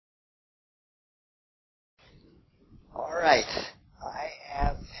right. I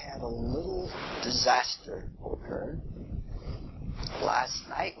have had a little disaster occur. Last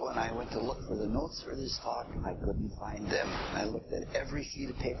night when I went to look for the notes for this talk, I couldn't find them. I looked at every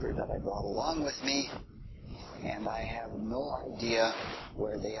sheet of paper that I brought along with me, and I have no idea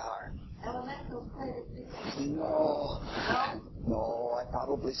where they are. No, I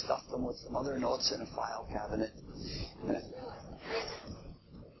probably stuffed them with some other notes in a file cabinet.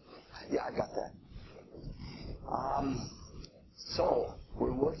 Yeah, I got that. So,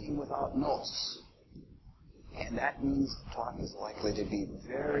 we're working without notes. And that means the talk is likely to be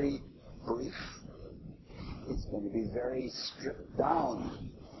very brief. It's going to be very stripped down.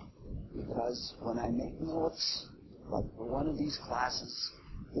 Because when I make notes, like for one of these classes,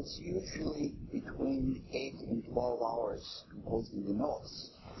 it's usually between 8 and 12 hours composing the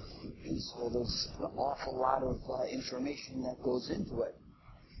notes. And so there's an awful lot of information that goes into it.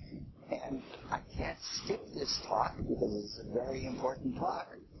 And I can't skip this talk because it's a very important talk.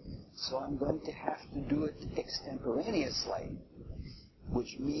 So I'm going to have to do it extemporaneously,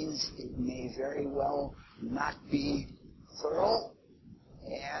 which means it may very well not be thorough,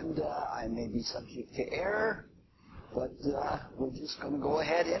 and I may be subject to error, but we're just going to go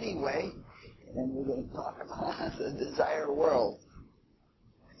ahead anyway, and we're going to talk about the desire world.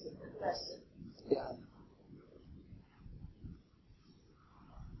 Yeah.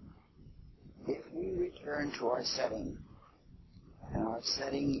 If we return to our setting, and our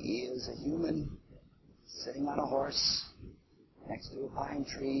setting is a human sitting on a horse next to a pine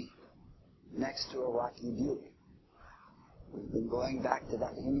tree, next to a rocky butte. We've been going back to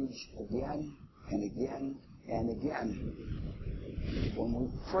that image again and again and again. When we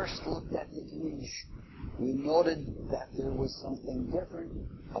first looked at the image, we noted that there was something different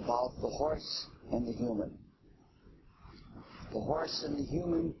about the horse and the human. The horse and the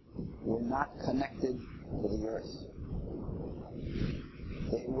human were not connected to the earth.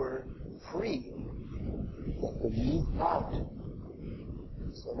 They were free. They could move about.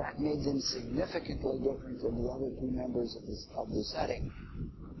 So that made them significantly different than the other two members of the setting.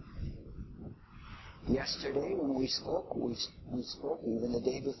 Yesterday when we spoke, even the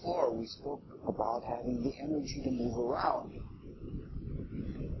day before, we spoke about having the energy to move around.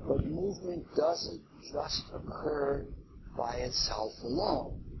 But movement doesn't just occur by itself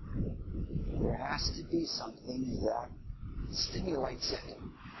alone. There has to be something that stimulates it,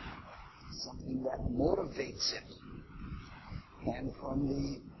 something that motivates it. And from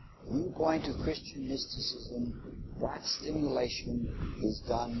the viewpoint of Christian mysticism, that stimulation is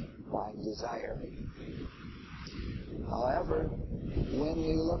done by desire. However, when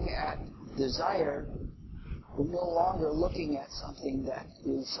we look at desire, we're no longer looking at something that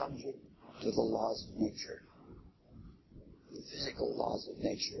is subject to the laws of nature, the physical laws of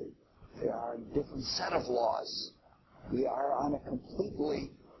nature. There are a different set of laws. We are on a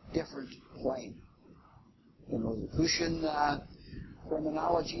completely different plane. In Rosicrucian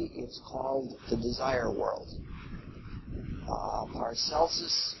terminology, it's called the desire world.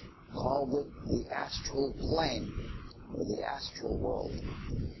 Paracelsus called it the astral plane, or the astral world.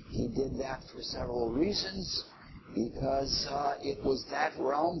 He did that for several reasons, because it was that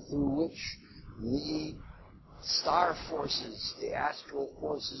realm through which the star forces, the astral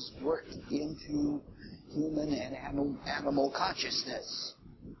forces, worked into human and animal consciousness.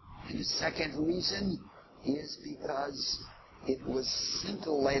 And the second reason is because it was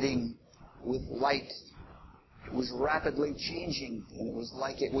scintillating with light. It was rapidly changing, and it was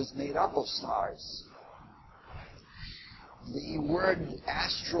like it was made up of stars. The word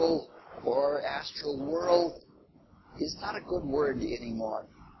astral or astral world is not a good word anymore.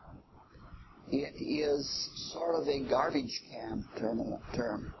 It is sort of a garbage can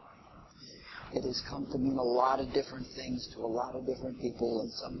term. It has come to mean a lot of different things to a lot of different people,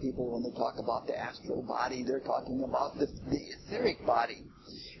 and some people, when they talk about the astral body, they're talking about the etheric body,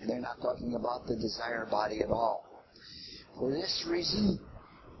 and they're not talking about the desire body at all. For this reason,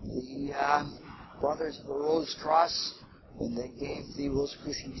 the Brothers of the Rose Cross, when they gave the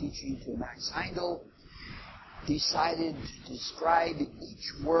Rosicrucian teaching to Max Heindel, decided to describe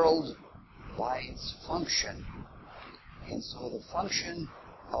each world by its function. And so the function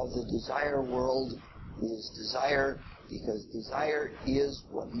of the desire world is desire, because desire is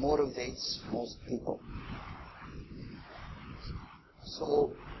what motivates most people.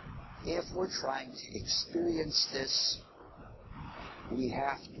 So if we're trying to experience this, we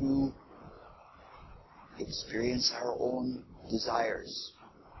have to experience our own desires.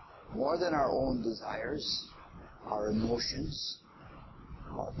 More than our own desires, our emotions,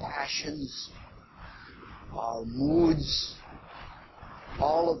 our passions, our moods,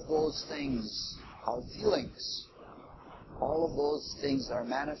 all of those things, our feelings. all of those things are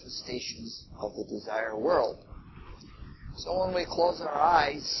manifestations of the desire world. So when we close our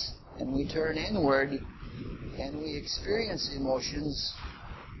eyes and we turn inward and we experience emotions,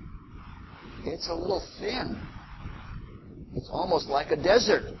 it's a little thin. It's almost like a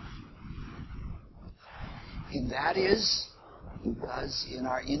desert. And that is because in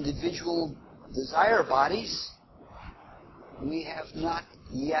our individual desire bodies, we have not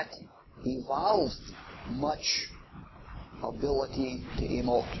yet evolved much ability to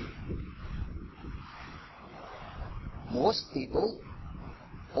emote. Most people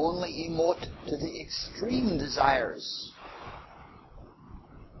only emote to the extreme desires.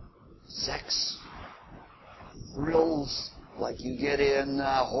 Sex, thrills like you get in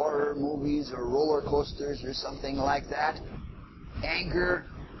horror movies or roller coasters or something like that, anger,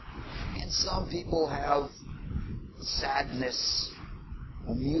 and some people have sadness,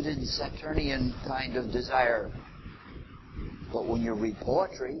 a muted Saturnian kind of desire. But when you read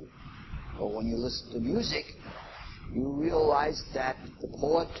poetry or when you listen to music, you realize that the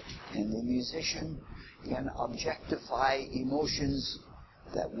poet and the musician can objectify emotions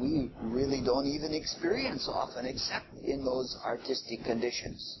that we really don't even experience often except in those artistic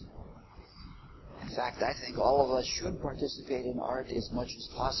conditions. In fact, I think all of us should participate in art as much as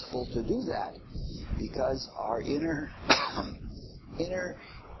possible to do that, because our inner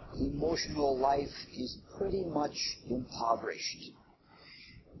emotional life is pretty much impoverished.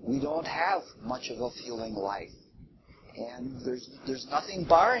 We don't have much of a feeling life. And there's nothing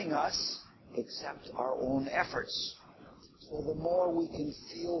barring us except our own efforts. So the more we can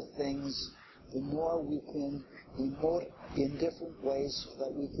feel things, the more we can emote in different ways so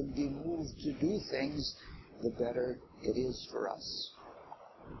that we can be moved to do things, the better it is for us.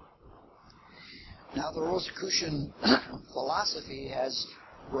 Now, the Rosicrucian philosophy has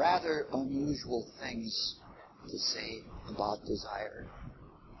rather unusual things to say about desire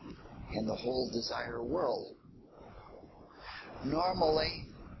and the whole desire world. Normally,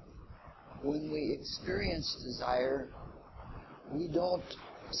 when we experience desire, we don't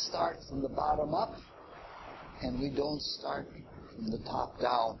start from the bottom up, and we don't start from the top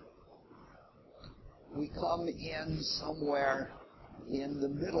down. We come in somewhere in the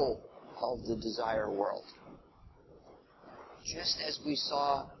middle of the desire world. Just as we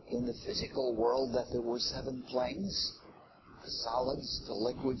saw in the physical world that there were 7 planes, the solids, the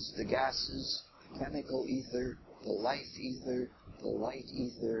liquids, the gases, chemical ether, the life ether, the light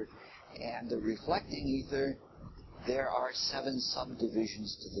ether, and the reflecting ether, there are 7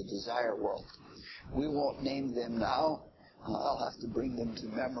 subdivisions to the desire world. We won't name them now. I'll have to bring them to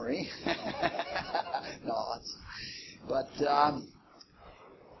memory. But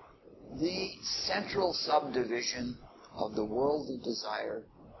the central subdivision of the world of desire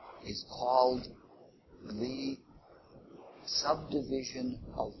is called the subdivision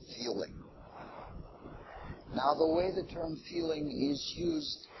of feeling. Now, the way the term feeling is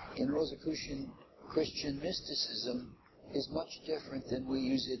used in Rosicrucian Christian mysticism is much different than we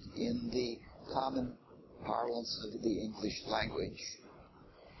use it in the common parlance of the English language.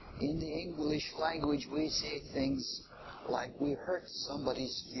 In the English language, we say things like, we hurt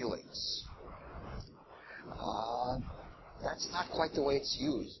somebody's feelings. That's not quite the way it's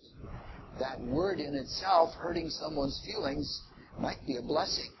used. That word in itself, hurting someone's feelings, might be a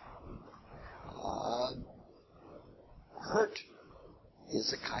blessing. Hurt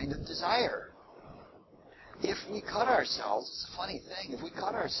is a kind of desire. If we cut ourselves, it's a funny thing, if we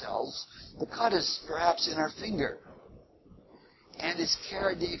cut ourselves, the cut is perhaps in our finger. And it's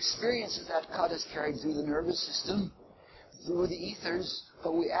carried, the experience of that cut is carried through the nervous system, through the ethers,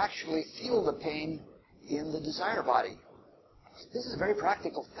 but we actually feel the pain in the desire body. This is a very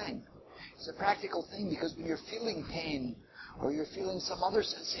practical thing. It's a practical thing because when you're feeling pain or you're feeling some other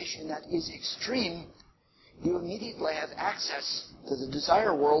sensation that is extreme, you immediately have access to the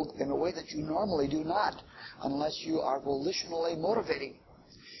desire world in a way that you normally do not, unless you are volitionally motivating.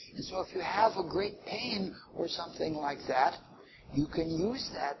 And so if you have a great pain or something like that, you can use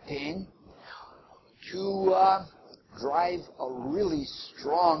that pain to drive a really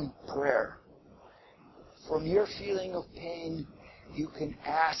strong prayer. From your feeling of pain, you can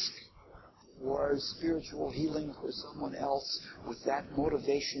ask for spiritual healing for someone else with that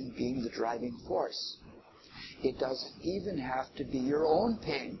motivation being the driving force. It doesn't even have to be your own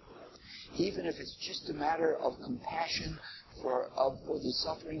pain. Even if it's just a matter of compassion for the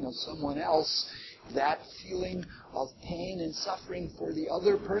suffering of someone else, that feeling of pain and suffering for the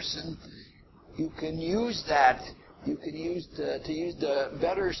other person, you can use that. You can use, to use the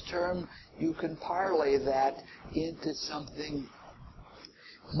better's term, you can parlay that into something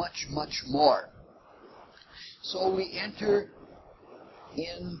much, much more. So we enter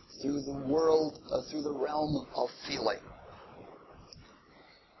in through the world, through the realm of feeling.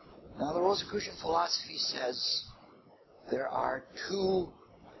 Now, the Rosicrucian philosophy says there are two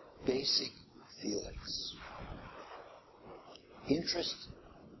basic feelings: interest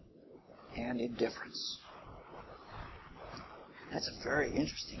and indifference. That's a very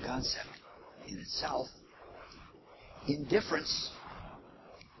interesting concept in itself. Indifference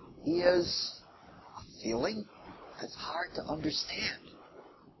is a feeling that's hard to understand.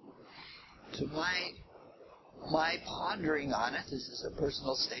 To my pondering on it, this is a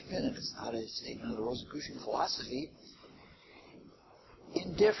personal statement, and it's not a statement of the Rosicrucian philosophy,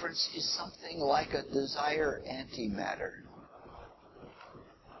 indifference is something like a desire antimatter,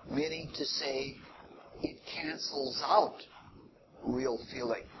 meaning to say it cancels out real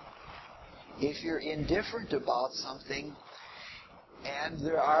feeling. If you're indifferent about something and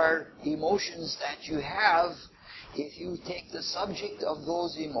there are emotions that you have, if you take the subject of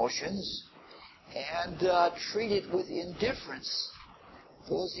those emotions and treat it with indifference,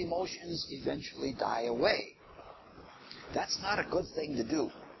 those emotions eventually die away. That's not a good thing to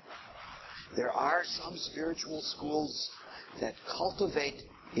do. There are some spiritual schools that cultivate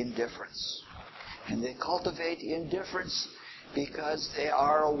indifference. And they cultivate indifference because they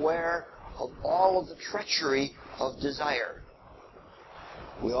are aware of all of the treachery of desire.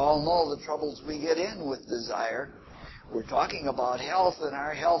 We all know the troubles we get in with desire. We're talking about health, and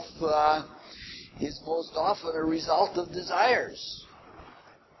our health is most often a result of desires.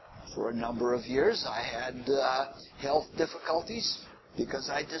 For a number of years, I had health difficulties because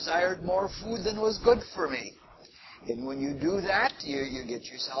I desired more food than was good for me. And when you do that, you get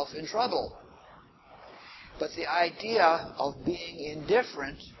yourself in trouble. But the idea of being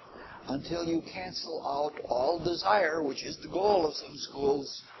indifferent until you cancel out all desire, which is the goal of some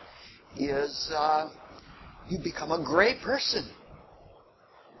schools, is you become a gray person.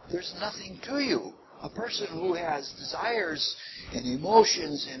 There's nothing to you. A person who has desires and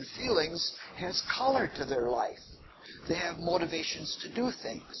emotions and feelings has color to their life. They have motivations to do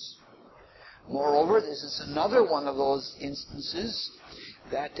things. Moreover, this is another one of those instances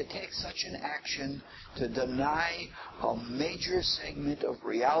that to take such an action to deny a major segment of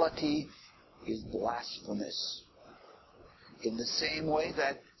reality is blasphemous. In the same way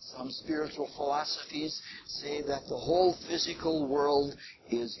that some spiritual philosophies say that the whole physical world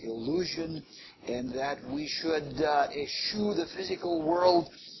is illusion and that we should eschew the physical world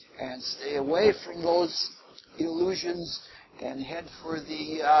and stay away from those illusions and head for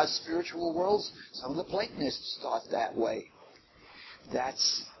the spiritual worlds. Some of the Platonists thought that way.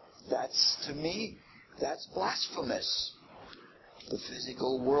 That's to me, that's blasphemous. The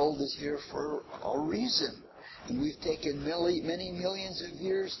physical world is here for a reason. And we've taken many millions of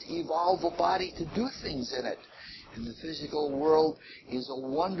years to evolve a body to do things in it. And the physical world is a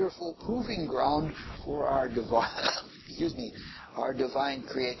wonderful proving ground for our divine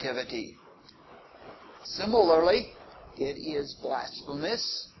creativity. Similarly, it is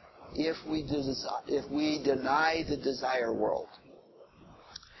blasphemous if we deny the desire world.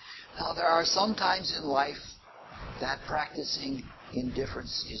 Now, there are some times in life that practicing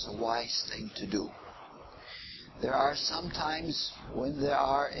indifference is a wise thing to do. There are some times when there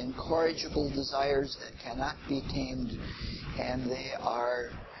are incorrigible desires that cannot be tamed, and they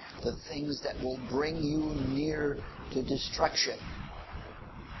are the things that will bring you near to destruction.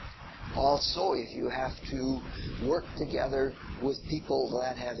 Also, if you have to work together with people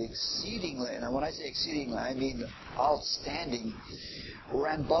that have exceedingly, and when I say exceedingly, I mean outstanding,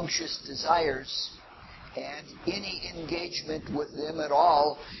 rambunctious desires, and any engagement with them at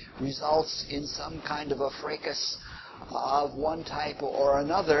all results in some kind of a fracas of one type or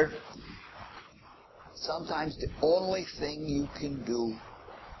another, sometimes the only thing you can do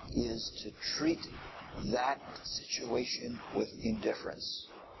is to treat that situation with indifference.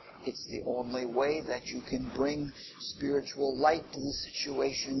 It's the only way that you can bring spiritual light to the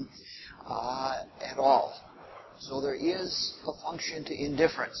situation at all. So there is a function to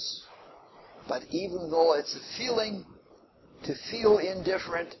indifference. But even though it's a feeling, to feel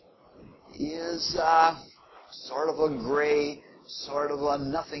indifferent is sort of a gray, sort of a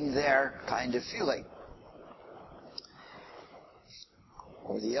nothing there kind of feeling.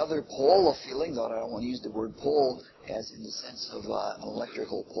 Or the other pole of feeling, though I don't want to use the word pole as in the sense of an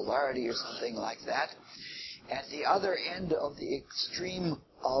electrical polarity or something like that. At the other end of the extreme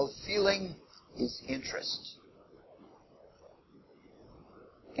of feeling is interest.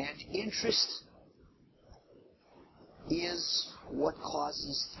 And interest is what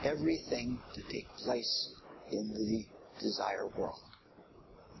causes everything to take place in the desire world.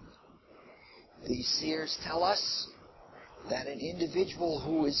 The seers tell us that an individual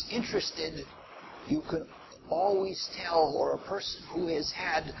who is interested, you can always tell, or a person who has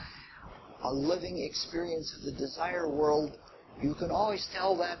had a living experience of the desire world, you can always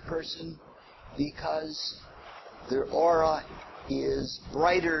tell that person because their aura is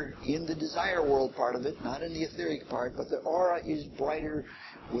brighter in the desire world part of it, not in the etheric part, but the aura is brighter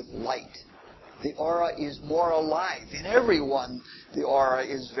with light. The aura is more alive. In everyone, the aura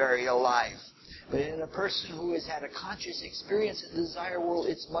is very alive. But in a person who has had a conscious experience in the desire world,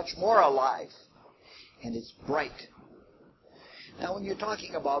 it's much more alive. And it's bright. Now, when you're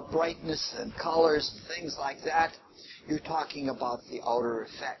talking about brightness and colors and things like that, you're talking about the outer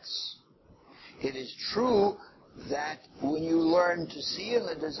effects. It is true that when you learn to see in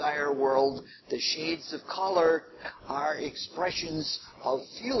the desire world, the shades of color are expressions of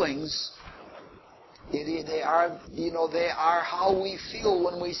feelings. They are how we feel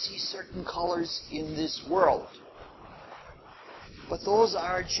when we see certain colors in this world. But those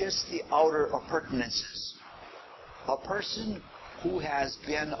are just the outer appurtenances. A person who has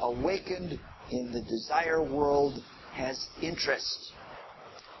been awakened in the desire world has interest.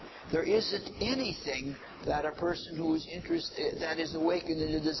 There isn't anything that a person who is that is awakened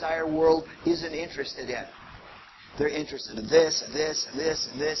in the desire world isn't interested in. They're interested in this and this and this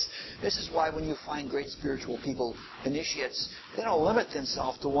and this. This is why when you find great spiritual people, initiates, they don't limit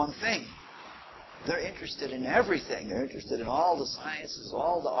themselves to one thing. They're interested in everything. They're interested in all the sciences,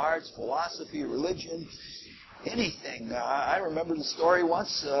 all the arts, philosophy, religion, anything. I remember the story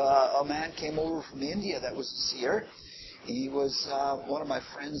once. A man came over from India that was a seer. He was one of my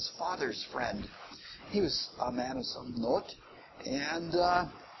friend's father's friend. He was a man of some note. And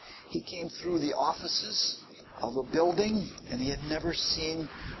he came through the offices of a building, and he had never seen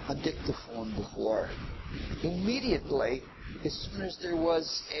a dictaphone before. Immediately, as soon as there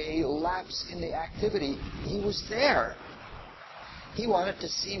was a lapse in the activity, he was there. He wanted to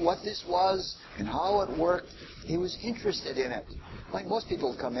see what this was and how it worked. He was interested in it. Like most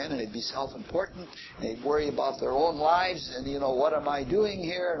people come in and they'd be self-important, and they'd worry about their own lives and, what am I doing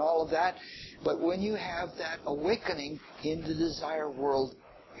here and all of that. But when you have that awakening in the desire world,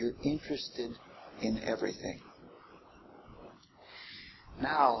 you're interested in everything.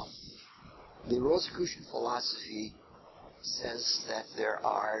 Now, the Rosicrucian philosophy says that there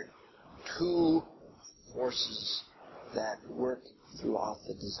are two forces that work throughout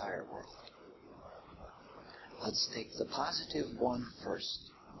the desire world. Let's take the positive one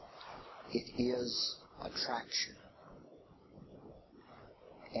first. It is attraction.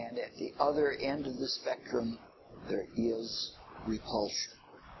 And at the other end of the spectrum, there is repulsion.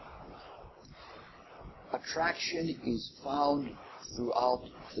 Attraction is found throughout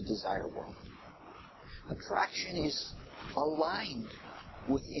the desire world. Attraction is aligned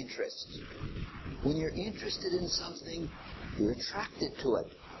with interest. When you're interested in something, you're attracted to it.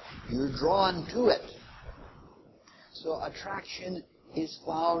 You're drawn to it. So attraction is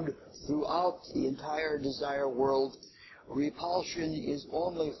found throughout the entire desire world. Repulsion is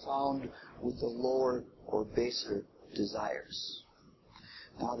only found with the lower or baser desires.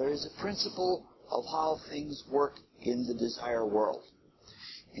 Now, there is a principle of how things work in the desire world.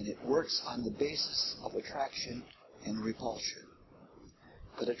 And it works on the basis of attraction and repulsion.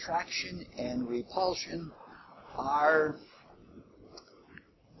 But attraction and repulsion are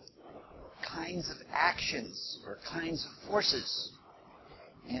kinds of actions or kinds of forces.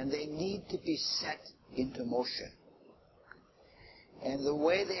 And they need to be set into motion. And the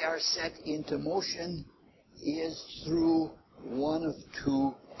way they are set into motion is through one of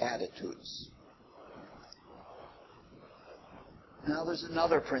two attitudes. Now, there's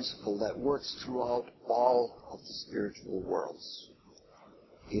another principle that works throughout all of the spiritual worlds.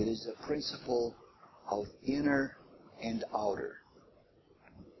 It is a principle of inner and outer.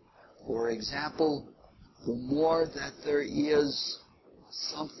 For example, the more that there is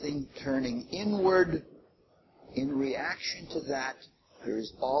something turning inward, in reaction to that, there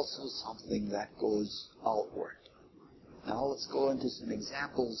is also something that goes outward. Now, let's go into some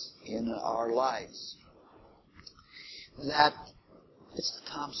examples in our lives. That it's the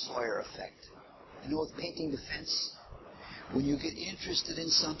Tom Sawyer effect. With painting the fence, when you get interested in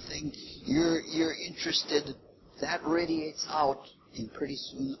something, you're interested, that radiates out, and pretty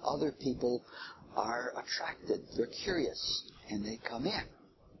soon other people are attracted. They're curious, and they come in.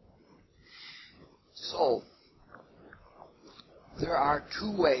 So, there are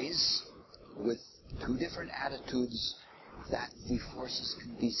two ways, with two different attitudes, that the forces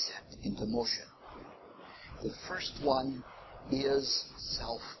can be set into motion. The first one is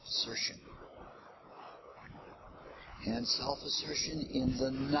self-assertion. And self-assertion in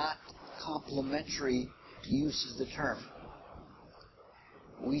the not complimentary use of the term.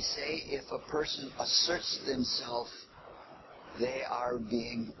 We say if a person asserts themselves, they are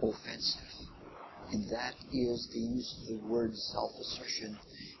being offensive. And that is the use of the word self-assertion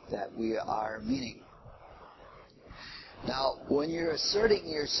that we are meaning. Now, when you're asserting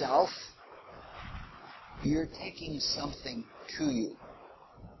yourself, you're taking something to you.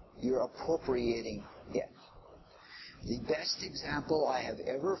 You're appropriating it. The best example I have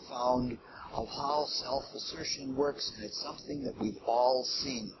ever found of how self-assertion works, and it's something that we've all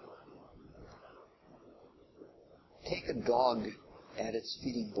seen. Take a dog at its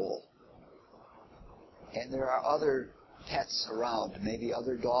feeding bowl. And there are other pets around, maybe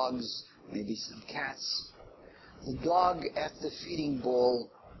other dogs, maybe some cats. The dog at the feeding bowl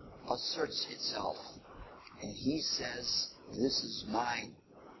asserts itself, and he says, "This is mine."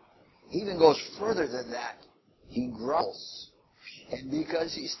 He even goes further than that. He growls. And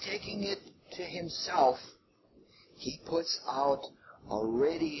because he's taking it to himself, he puts out a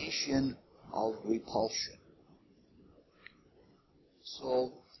radiation of repulsion.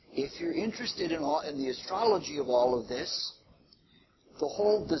 So, if you're interested in the astrology of all of this, the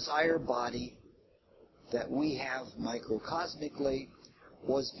whole desire body that we have microcosmically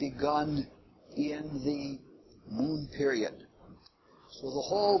was begun in the moon period. So the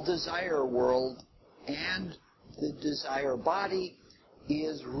whole desire world and the desire body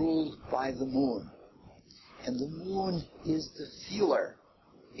is ruled by the moon. And the moon is the feeler.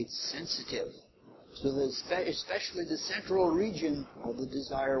 It's sensitive. So that especially the central region of the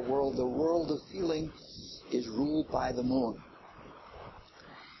desire world, the world of feeling, is ruled by the moon.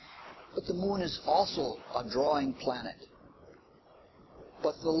 But the moon is also a drawing planet.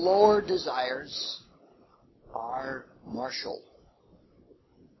 But the lower desires are martial.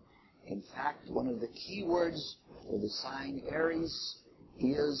 In fact, one of the key words for the sign Aries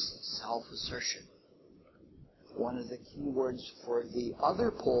is self-assertion. One of the key words for the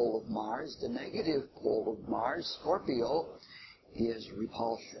other pole of Mars, the negative pole of Mars, Scorpio, is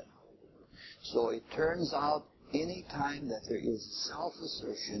repulsion. So it turns out any time that there is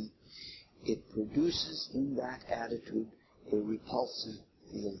self-assertion, it produces in that attitude a repulsive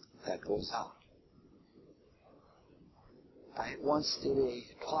field that goes out. I once did a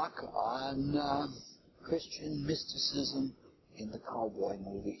talk on Christian mysticism in the cowboy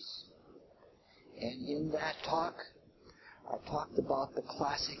movies. And in that talk, I talked about the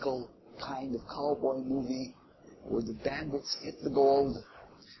classical kind of cowboy movie where the bandits get the gold,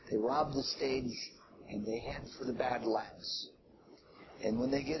 they rob the stage, and they head for the Badlands. And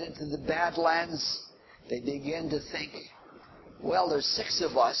when they get into the Badlands, they begin to think, well, there's 6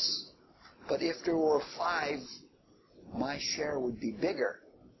 of us, but if there were 5, my share would be bigger.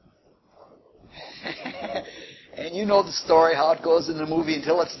 And you know the story, how it goes in the movie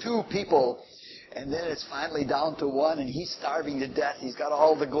until it's 2 people. And then it's finally down to 1, and he's starving to death. He's got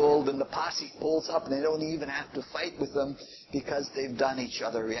all the gold, and the posse pulls up, and they don't even have to fight with them because they've done each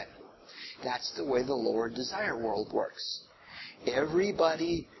other in. That's the way the lower desire world works.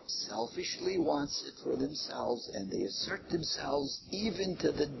 Everybody selfishly wants it for themselves, and they assert themselves even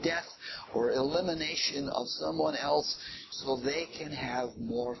to the death or elimination of someone else so they can have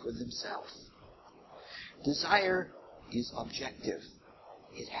more for themselves. Desire is objective.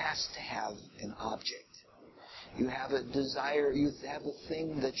 It has to have an object. You have a desire, you have a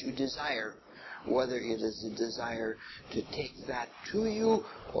thing that you desire, whether it is a desire to take that to you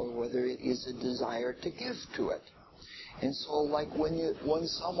or whether it is a desire to give to it. And so like when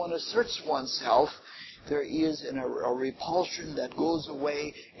someone asserts oneself, there is a repulsion that goes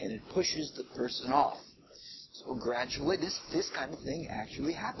away and it pushes the person off. So gradually this kind of thing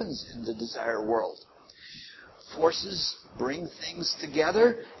actually happens in the desire world. Forces bring things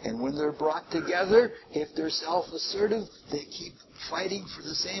together, and when they're brought together, if they're self-assertive, they keep fighting for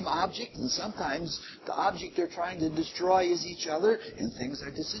the same object, and sometimes the object they're trying to destroy is each other, and things are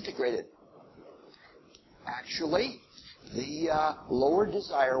disintegrated. Actually, the lower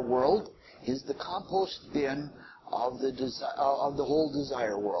desire world is the compost bin of the whole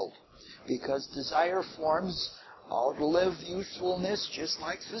desire world, because desire forms outlive usefulness just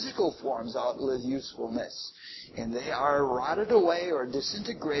like physical forms outlive usefulness. And they are rotted away or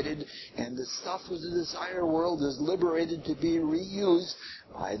disintegrated, and the stuff of the desire world is liberated to be reused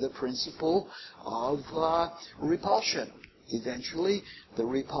by the principle of repulsion. Eventually, the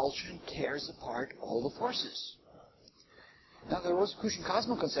repulsion tears apart all the forces. Now, the Rosicrucian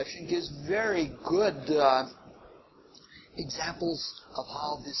Cosmoconception gives very good examples of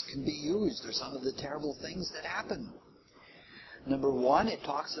how this can be used, or some of the terrible things that happen. Number 1, it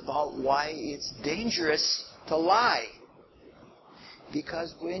talks about why it's dangerous to lie.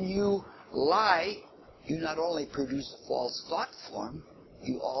 Because when you lie, you not only produce a false thought form,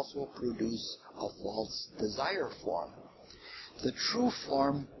 you also produce a false desire form. The true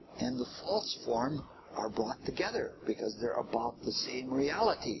form and the false form are brought together because they're about the same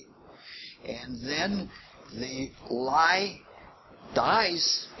reality. And then the lie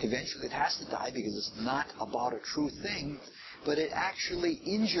dies. Eventually it has to die because it's not about a true thing, but it actually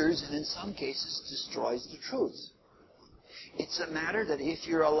injures and in some cases destroys the truth. It's a matter that if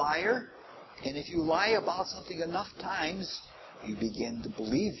you're a liar, and if you lie about something enough times, you begin to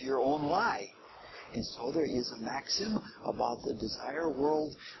believe your own lie. And so there is a maxim about the desire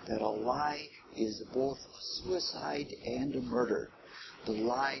world that a lie is both a suicide and a murder. The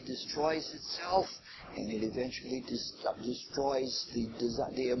lie destroys itself, and it eventually destroys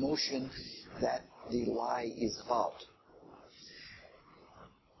the emotion that the lie is about.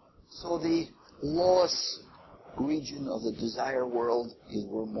 So the lowest region of the desire world is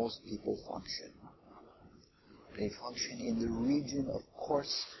where most people function. They function in the region of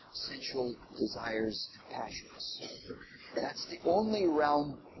coarse, sensual desires and passions. That's the only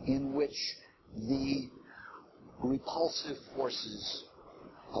realm in which the repulsive forces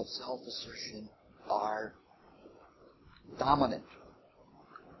of self-assertion are dominant.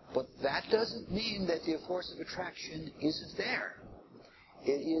 But that doesn't mean that the force of attraction isn't there.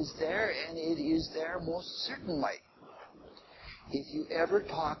 It is there, and it is there most certainly. If you ever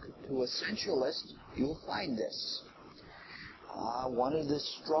talk to a sensualist, you'll find this. One of the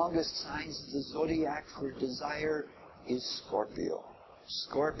strongest signs of the zodiac for desire is Scorpio.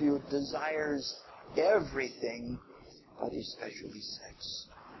 Scorpio desires everything, but especially sex.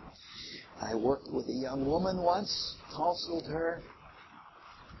 I worked with a young woman once, counseled her,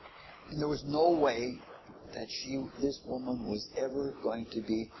 and there was no way that this woman was ever going to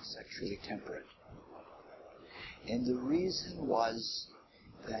be sexually temperate. And the reason was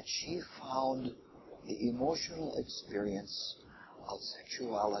that she found the emotional experience of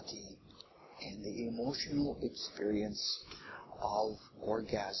sexuality and the emotional experience of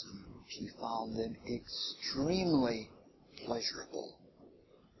orgasm, she found them extremely pleasurable.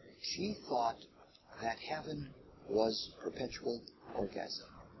 She thought that heaven was perpetual orgasm.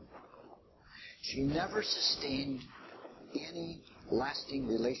 She never sustained any lasting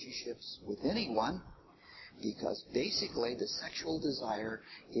relationships with anyone because basically the sexual desire,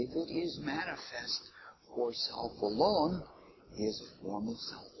 if it is manifest for self alone, is a form of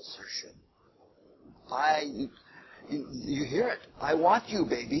self-assertion. You hear it. I want you,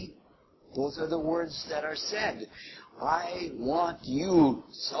 baby. Those are the words that are said. I want you,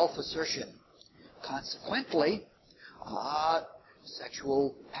 self-assertion. Consequently,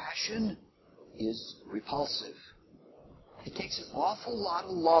 sexual passion is repulsive. It takes an awful lot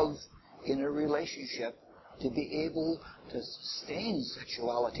of love in a relationship to be able to sustain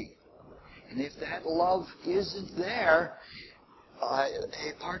sexuality. And if that love isn't there,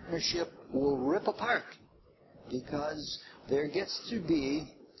 a partnership will rip apart because there gets to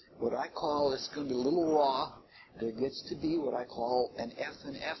be what I call, it's going to be a little raw, there gets to be what I call an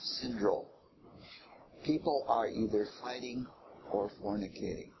F&F syndrome. People are either fighting or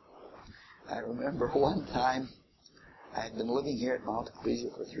fornicating. I remember one time, I had been living here at Mount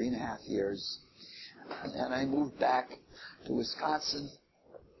Koepsel for 3.5 years, and I moved back to Wisconsin,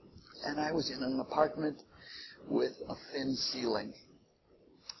 and I was in an apartment with a thin ceiling.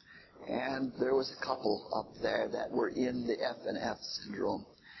 And there was a couple up there that were in the F&F syndrome.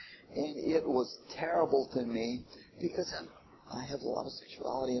 And it was terrible to me because I have a lot of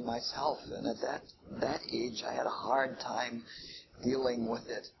sexuality in myself, and at that age I had a hard time dealing with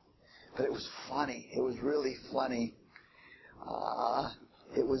it. But it was funny. It was really funny.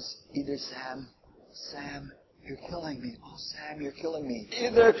 It was either Sam, you're killing me. Oh, Sam, you're killing me.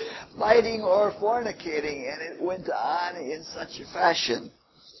 Either fighting or fornicating, and it went on in such a fashion.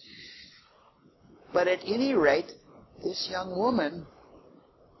 But at any rate, this young woman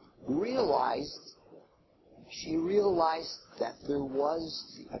realized that there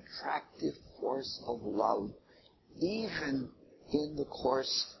was the attractive force of love, even in the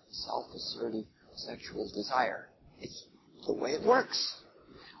coarse, self-assertive sexual desire. It's the way it works.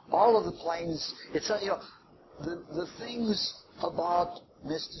 All of the planes, the things about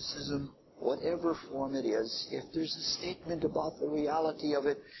mysticism, whatever form it is, if there's a statement about the reality of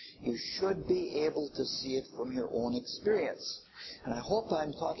it, you should be able to see it from your own experience. And I hope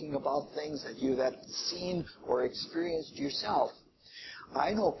I'm talking about things that you have seen or experienced yourself.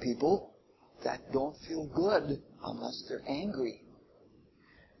 I know people that don't feel good unless they're angry.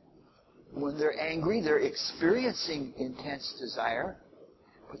 When they're angry, they're experiencing intense desire,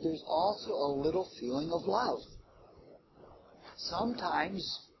 but there's also a little feeling of love.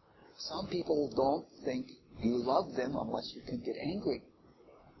 Sometimes some people don't think you love them unless you can get angry.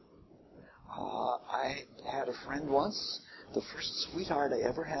 I had a friend once, the first sweetheart I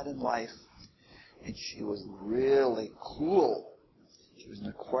ever had in life, and she was really cool. She was an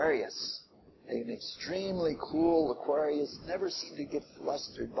Aquarius, an extremely cool Aquarius, never seemed to get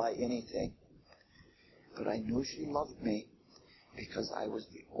flustered by anything. But I knew she loved me because I was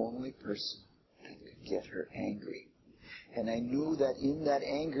the only person that could get her angry. And I knew that in that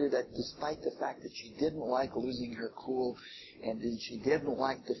anger, that despite the fact that she didn't like losing her cool, and that she didn't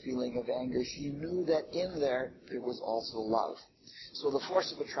like the feeling of anger, she knew that in there was also love. So the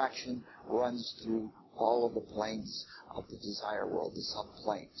force of attraction runs through all of the planes of the desire world, the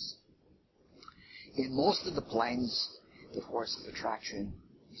subplanes. In most of the planes, the force of attraction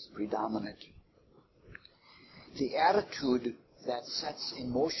is predominant. The attitude that sets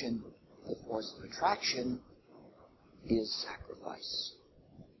in motion the force of attraction is sacrifice.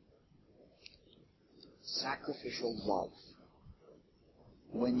 Sacrificial love.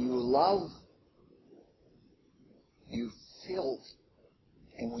 When you love, you're filled.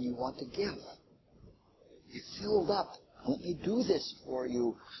 And when you want to give, you're filled up. Let me do this for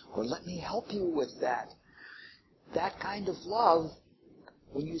you, or let me help you with that. That kind of love,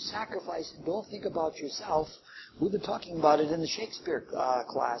 when you sacrifice and don't think about yourself, we've been talking about it in the Shakespeare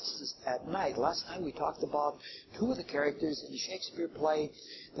class at night. Last night we talked about two of the characters in the Shakespeare play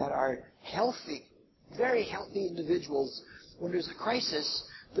that are healthy, very healthy individuals. When there's a crisis,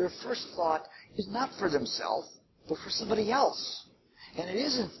 their first thought is not for themselves, but for somebody else. And it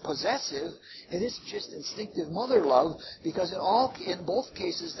isn't possessive, it is just instinctive mother love, because in both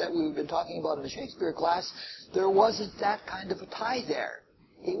cases that we've been talking about in the Shakespeare class, there wasn't that kind of a tie there.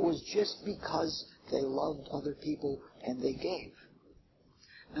 It was just because they loved other people and they gave.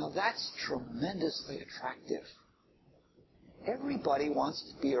 Now that's tremendously attractive. Everybody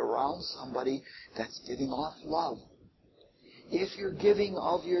wants to be around somebody that's giving off love. If you're giving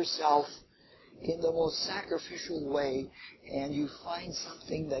of yourself in the most sacrificial way and you find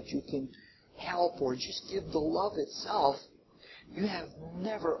something that you can help or just give the love itself, you have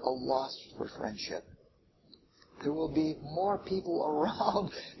never a loss for friendship. There will be more people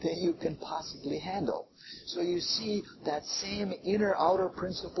around than you can possibly handle. So you see that same inner-outer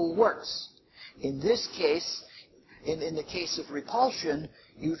principle works. In this case, in the case of repulsion,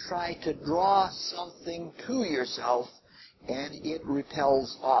 you try to draw something to yourself and it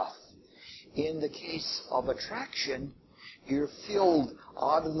repels off. In the case of attraction, you're filled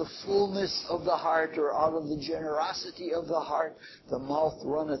out of the fullness of the heart, or out of the generosity of the heart, the mouth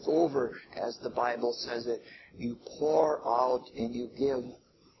runneth over, as the Bible says it. You pour out and you give,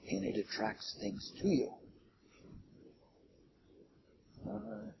 and it attracts things to you.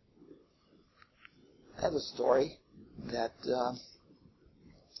 I have a story that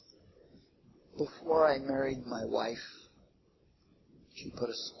before I married my wife, she put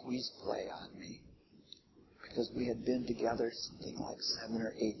a squeeze play on me, because we had been together something like 7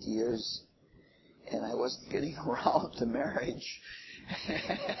 or 8 years, and I wasn't getting around to marriage.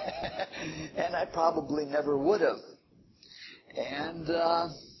 And I probably never would have. And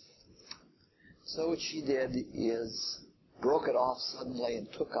so what she did is broke it off suddenly and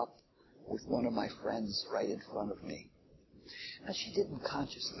took up with one of my friends right in front of me. Now, she didn't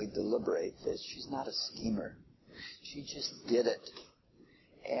consciously deliberate this. She's not a schemer. She just did it.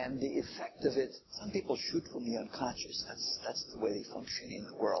 And the effect of it, some people shoot from the unconscious. That's the way they function in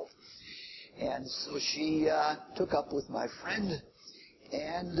the world. And so she took up with my friend,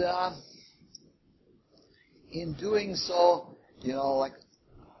 and in doing so, like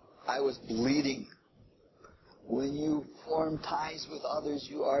I was bleeding. When you form ties with others,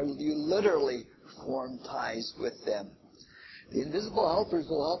 you literally form ties with them. The invisible helpers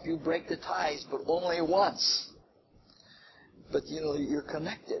will help you break the ties, but only once. But you're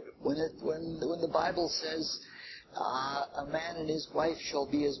connected. When the Bible says a man and his wife shall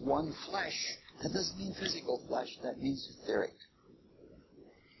be as one flesh, that doesn't mean physical flesh. That means etheric.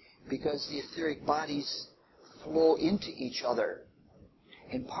 Because the etheric bodies flow into each other.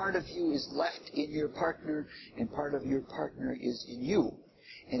 And part of you is left in your partner, and part of your partner is in you.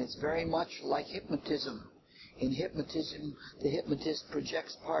 And it's very much like hypnotism. In hypnotism, the hypnotist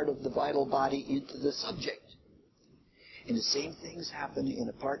projects part of the vital body into the subject. And the same things happen in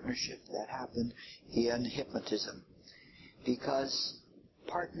a partnership that happen in hypnotism. Because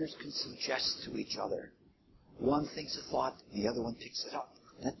partners can suggest to each other. One thinks a thought, the other one picks it up.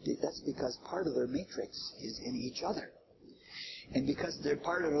 That's because part of their matrix is in each other. And because their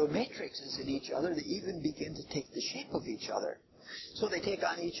part of the matrix is in each other, they even begin to take the shape of each other. So they take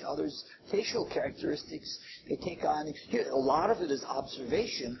on each other's facial characteristics. They take on, a lot of it is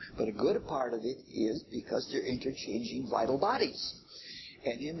observation, but a good part of it is because they're interchanging vital bodies.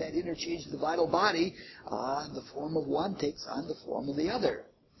 And in that interchange of the vital body, the form of one takes on the form of the other.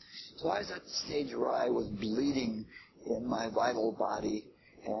 So I was at the stage where I was bleeding in my vital body,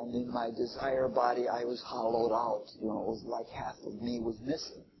 and in my desire body I was hollowed out. It was like half of me was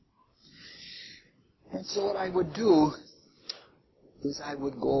missing. And so what I would do is I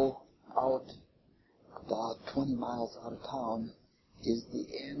would go out about 20 miles out of town is the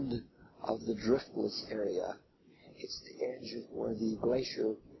end of the driftless area. It's the edge of where the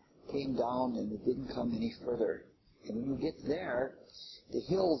glacier came down and it didn't come any further. And when you get there, the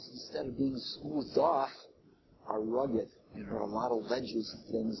hills, instead of being smoothed off, are rugged. There are a lot of ledges and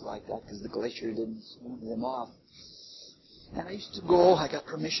things like that because the glacier didn't smooth them off. And I used to go, I got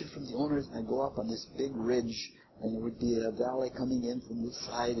permission from the owners, and I'd go up on this big ridge, and there would be a valley coming in from this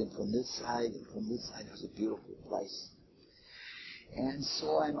side and from this side and from this side. It was a beautiful place. And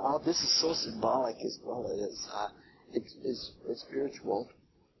so I'm out. This is so symbolic as well. It is. It's spiritual.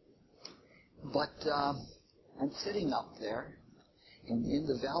 But I'm sitting up there, and in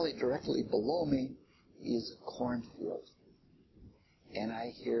the valley directly below me is a cornfield. And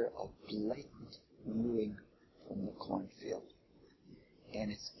I hear a blatant mewing from the cornfield.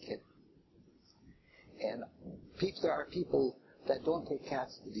 And it's a kitten. And there are people that don't take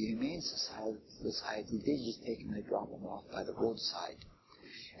cats to the Humane Society. They just take them and they drop them off by the roadside.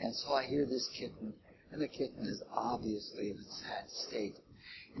 And so I hear this kitten, and the kitten is obviously in a sad state.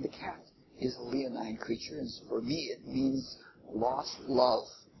 And the cat is a leonine creature, and for me it means lost love.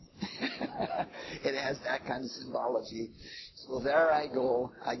 It has that kind of symbology. So there I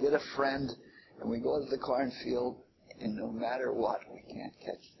go. I get a friend, and we go to the cornfield, and no matter what, we can't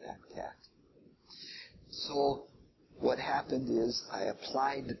catch that cat. So what happened is I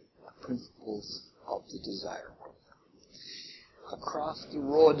applied the principles of the desire world. Across the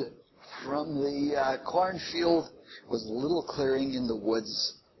road from the cornfield was a little clearing in the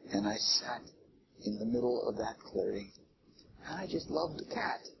woods, and I sat in the middle of that clearing. And I just loved the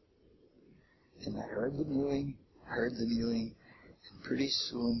cat. And I heard the mewing, and pretty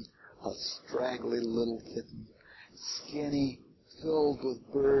soon a straggly little kitten, skinny, filled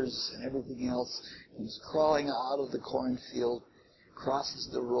with burrs and everything else, was crawling out of the cornfield, crosses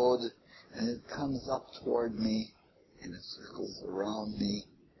the road, and it comes up toward me, and it circles around me,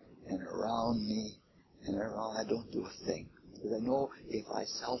 and around me, and around. I don't do a thing, because I know if I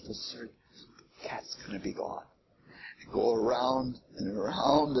self-assert, the cat's going to be gone. I go around and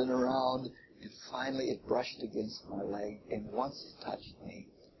around and around, and finally it brushed against my leg, and once it touched me,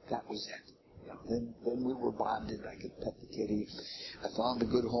 that was it. Then we were bonded. I could pet the kitty. I found a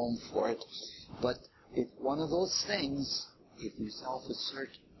good home for it. But it's one of those things, if you self-assert,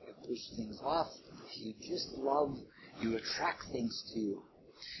 you push things off. If you just love, you attract things to you.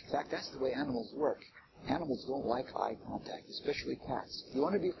 In fact, that's the way animals work. Animals don't like eye contact, especially cats. If you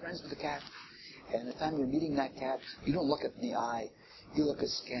want to be friends with a cat, and the time you're meeting that cat, you don't look it in the eye. You look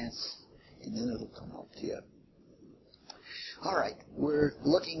askance, and then it'll come up to you. All right, we're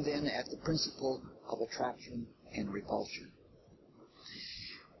looking then at the principle of attraction and repulsion.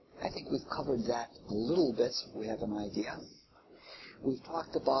 I think we've covered that a little bit so we have an idea. We've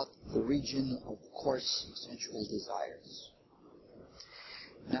talked about the region of coarse sensual desires.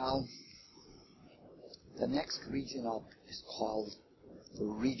 Now, the next region up is called the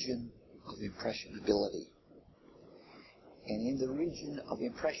region of impressionability. And in the region of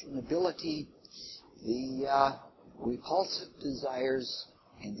impressionability, the repulsive desires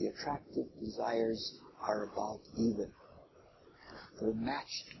and the attractive desires are about even. They're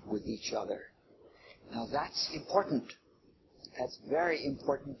matched with each other. Now that's important. That's very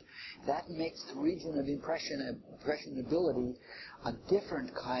important. That makes the region of impressionability a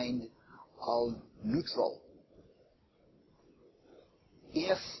different kind of neutral.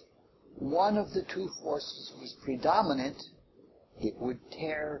 If one of the two forces was predominant, it would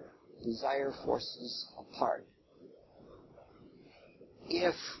tear desire forces apart.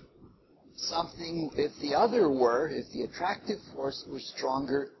 If the attractive force was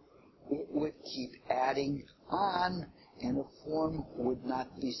stronger, it would keep adding on, and a form would not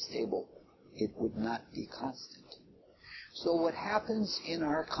be stable. It would not be constant. So what happens in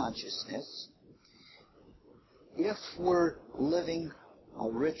our consciousness, if we're living a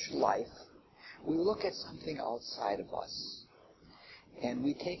rich life, we look at something outside of us, and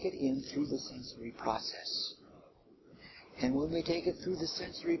we take it in through the sensory process. And when we take it through the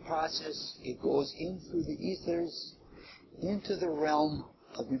sensory process, it goes in through the ethers into the realm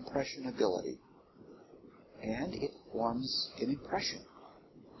of impressionability. And it forms an impression.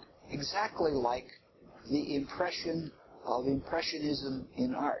 Exactly like the impression of Impressionism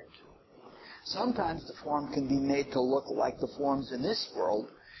in art. Sometimes the form can be made to look like the forms in this world,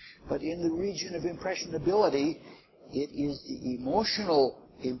 but in the region of impressionability, it is the emotional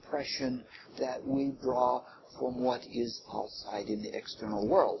impression that we draw from what is outside in the external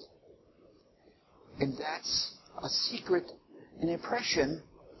world. And that's a secret. An impression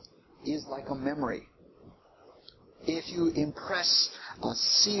is like a memory. If you impress a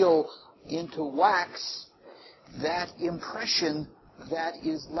seal into wax, that impression that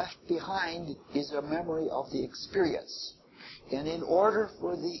is left behind is a memory of the experience. And in order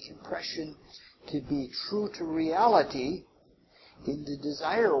for the impression to be true to reality, in the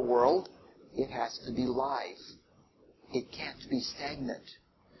desire world, it has to be live. It can't be stagnant.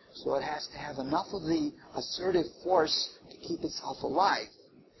 So it has to have enough of the assertive force to keep itself alive.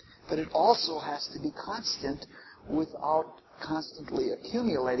 But it also has to be constant without constantly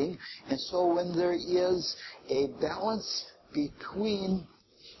accumulating. And so when there is a balance between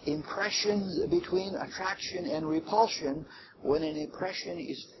impressions, between attraction and repulsion, when an impression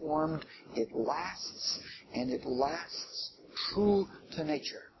is formed, it lasts, and it lasts true to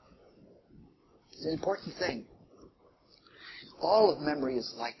nature. It's an important thing. All of memory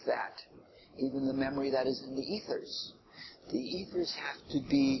is like that, even the memory that is in the ethers. The ethers have to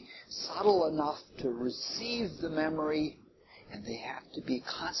be subtle enough to receive the memory, and they have to be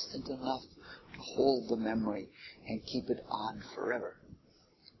constant enough to hold the memory and keep it on forever.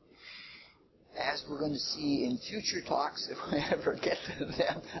 As we're going to see in future talks, if we ever get to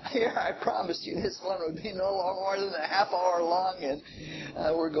them, here I promised you this one would be no more than a half hour long, and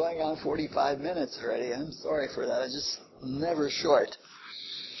we're going on 45 minutes already. I'm sorry for that. It's just never short.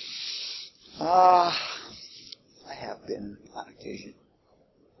 I have been on occasion.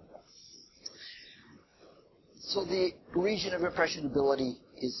 So the region of impressionability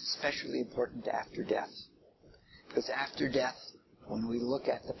is especially important after death. Because after death, when we look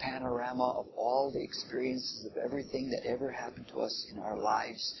at the panorama of all the experiences of everything that ever happened to us in our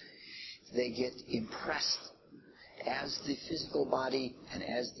lives, they get impressed as the physical body and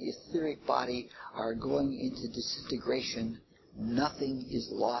as the etheric body are going into disintegration. Nothing is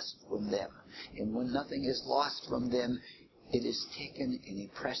lost from them. And when nothing is lost from them, it is taken and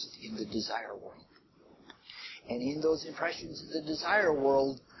impressed in the desire world. And in those impressions in the desire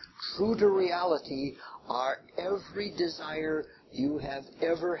world, true to reality are every desire you have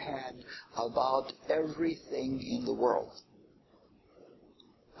ever had about everything in the world.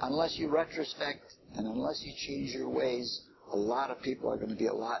 Unless you retrospect and unless you change your ways, a lot of people are going to be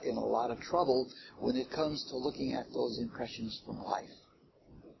in a lot of trouble when it comes to looking at those impressions from life.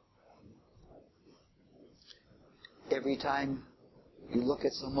 Every time you look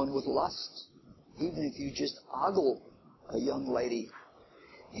at someone with lust, even if you just ogle a young lady,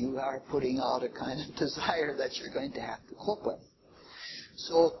 you are putting out a kind of desire that you're going to have to cope with.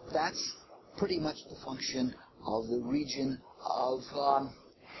 So that's pretty much the function of the region of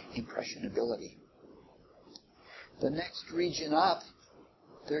impressionability. The next region up,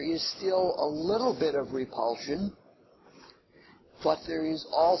 there is still a little bit of repulsion, but there is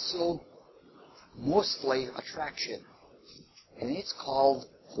also mostly attraction. And it's called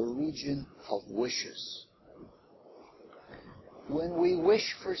the region of wishes. When we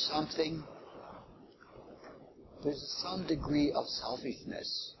wish for something, there's some degree of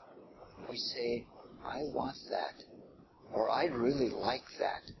selfishness. We say, I want that, or I'd really like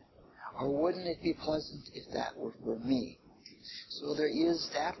that, or wouldn't it be pleasant if that were for me? So there is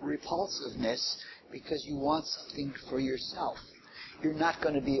that repulsiveness because you want something for yourself. You're not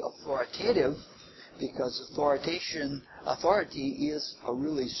going to be authoritative because authority is a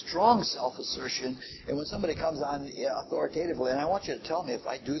really strong self-assertion. And when somebody comes on authoritatively, and I want you to tell me if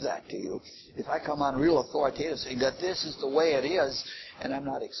I do that to you, if I come on real authoritative saying that this is the way it is, and I'm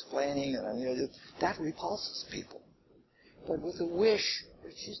not explaining, and that repulses people. But with a wish,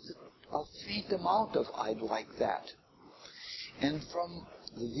 there's just a faint amount of I'd like that. And from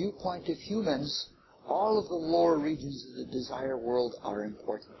the viewpoint of humans, all of the lower regions of the desire world are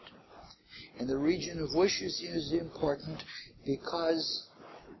important. And the region of wishes is important because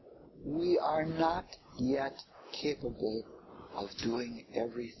we are not yet capable of doing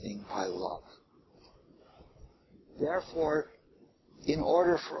everything by love. Therefore, in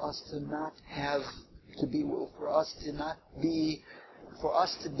order for us to not be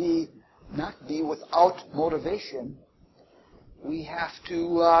without motivation, we have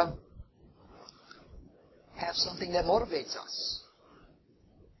to have something that motivates us.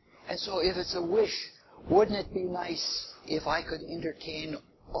 And so if it's a wish, wouldn't it be nice if I could entertain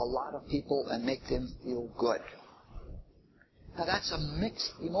a lot of people and make them feel good? Now that's a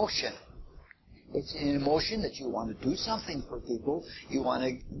mixed emotion. It's an emotion that you want to do something for people, you want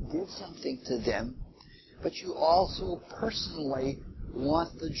to give something to them, but you also personally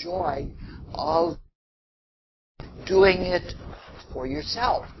want the joy of doing it for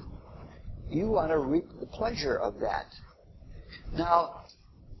yourself. You want to reap the pleasure of that. Now,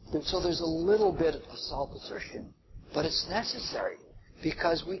 so there's a little bit of self-assertion, but it's necessary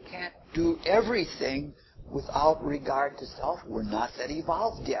because we can't do everything without regard to self. We're not that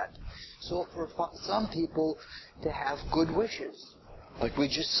evolved yet. So for some people to have good wishes, like we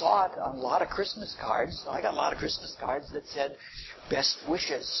just saw it on a lot of Christmas cards. I got a lot of Christmas cards that said best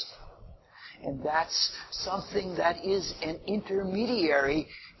wishes. And that's something that is an intermediary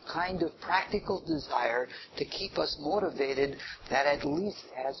kind of practical desire to keep us motivated that at least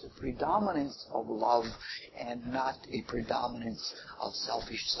has a predominance of love and not a predominance of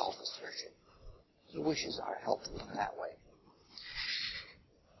selfish self-assertion. The wishes are helpful in that way.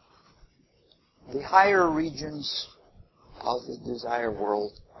 The higher regions of the desire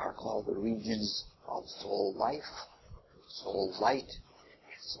world are called the regions of soul life, soul light,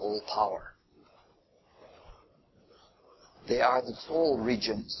 and soul power. They are the soul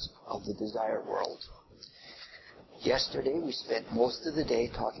regions of the desire world. Yesterday we spent most of the day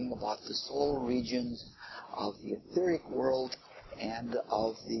talking about the soul regions of the etheric world and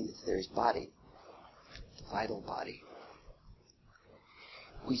of the etheric body, the vital body.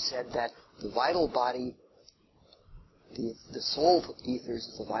 We said that the vital body, the soul ethers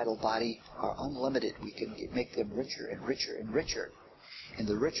of the vital body are unlimited. We can make them richer and richer and richer. And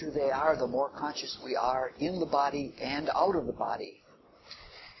the richer they are, the more conscious we are in the body and out of the body.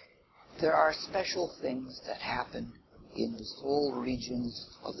 There are special things that happen in the soul regions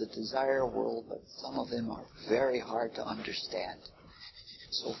of the desire world, but some of them are very hard to understand.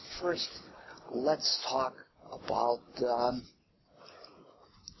 So first, let's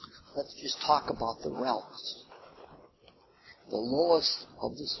just talk about the realms. The lowest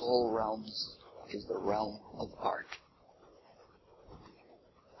of the soul realms is the realm of art.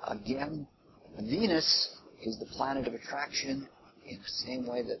 Again, Venus is the planet of attraction in the same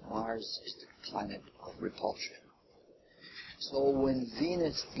way that Mars is the planet of repulsion. So when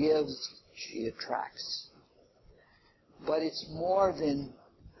Venus gives, she attracts. But it's more than,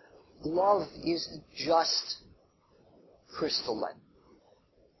 love isn't just crystalline.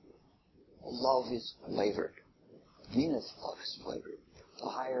 Love is flavored. Venus love is flavored. The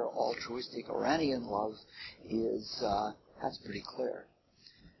higher altruistic Uranian love is, that's pretty clear.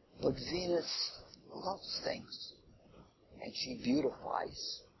 But Venus loves things, and she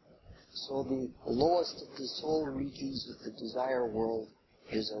beautifies. So the lowest of the soul regions of the desire world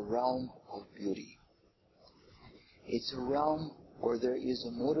is a realm of beauty. It's a realm where there is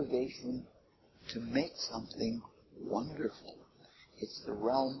a motivation to make something wonderful. It's the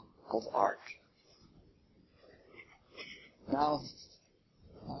realm of art. Now,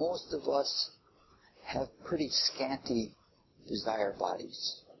 most of us have pretty scanty desire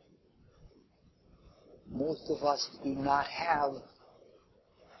bodies. Most of us do not have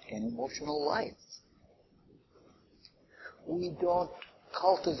an emotional life. We don't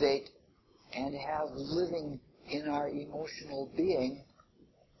cultivate and have living in our emotional being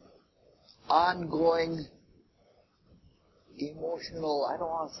ongoing emotional, I don't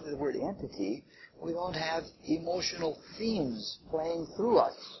want to say the word entity, we don't have emotional themes playing through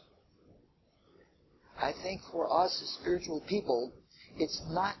us. I think for us as spiritual people, it's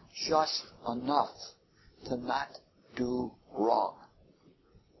not just enough to not do wrong.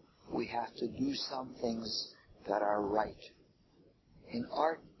 We have to do some things that are right. And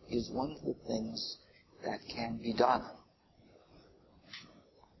art is one of the things that can be done.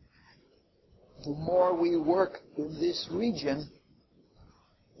 The more we work in this region,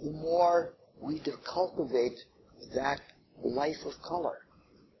 the more we cultivate that life of color,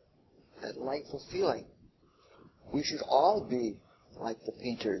 that life of feeling. We should all be like the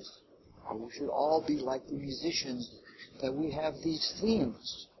painters, or we should all be like the musicians, that we have these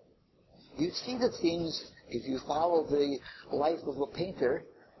themes. You see the themes if you follow the life of a painter.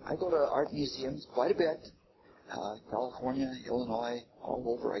 I go to art museums quite a bit, California, Illinois, all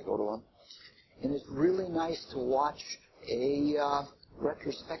over I go to them. And it's really nice to watch a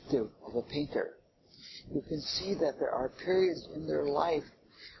retrospective of a painter. You can see that there are periods in their life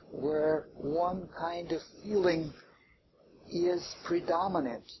where one kind of feeling is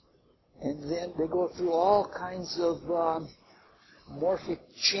predominant. And then they go through all kinds of morphic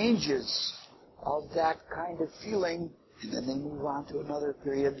changes of that kind of feeling, and then they move on to another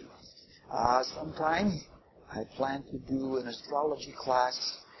period. Sometime I plan to do an astrology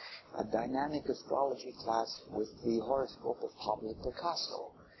class a dynamic astrology class with the horoscope of Pablo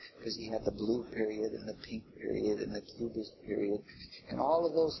Picasso, because he had the blue period and the pink period and the cubist period, and all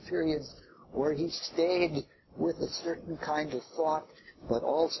of those periods where he stayed with a certain kind of thought, but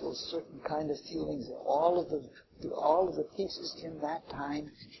also a certain kind of feelings. All of the pieces in that time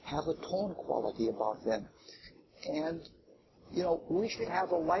have a tone quality about them. And, we should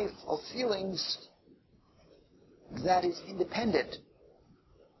have a life of feelings that is independent.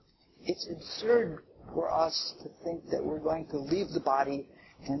 It's absurd for us to think that we're going to leave the body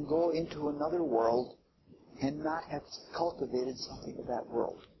and go into another world and not have cultivated something of that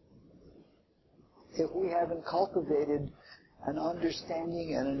world. If we haven't cultivated an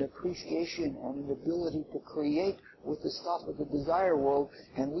understanding and an appreciation and an ability to create with the stuff of the desire world,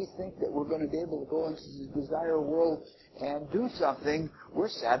 and we think that we're going to be able to go into the desire world and do something, we're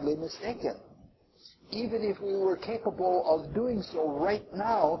sadly mistaken. Even if we were capable of doing so right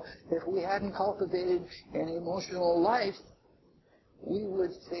now, if we hadn't cultivated an emotional life, we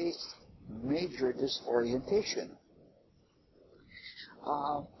would face major disorientation.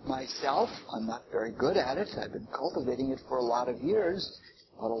 Myself, I'm not very good at it. I've been cultivating it for a lot of years,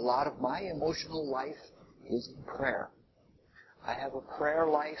 but a lot of my emotional life is in prayer. I have a prayer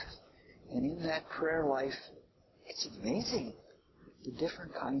life, and in that prayer life, it's amazing the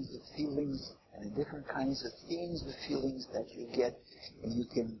different kinds of feelings and the different kinds of themes of feelings that you get, and you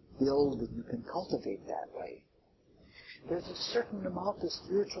can build and you can cultivate that way. There's a certain amount of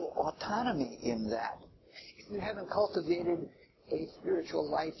spiritual autonomy in that. If you haven't cultivated a spiritual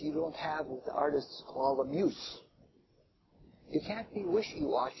life, you don't have what the artists call a muse. You can't be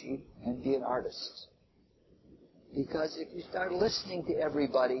wishy-washy and be an artist. Because if you start listening to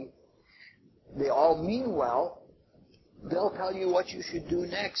everybody, they all mean well, they'll tell you what you should do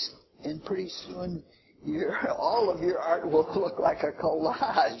next, and pretty soon all of your art will look like a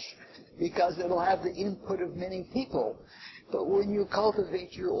collage, because it'll have the input of many people. But when you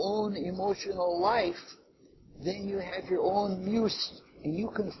cultivate your own emotional life, then you have your own muse, and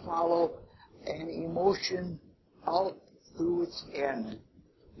you can follow an emotion out through its end.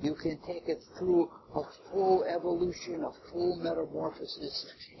 You can take it through a full evolution, a full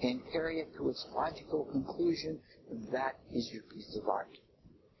metamorphosis, and carry it to its logical conclusion, and that is your piece of art.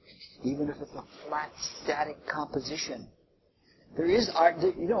 Even if it's a flat, static composition. There is art,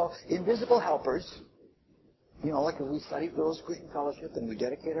 invisible helpers. Like if we study for Rosicrucian Fellowship and we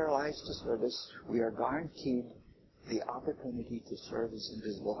dedicate our lives to service, we are guaranteed the opportunity to serve as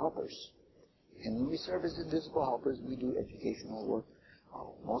invisible helpers. And when we serve as invisible helpers, we do educational work.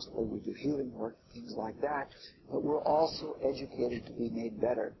 Mostly we do healing work, things like that. But we're also educated to be made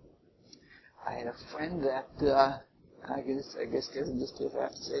better. I had a friend that, I guess doesn't just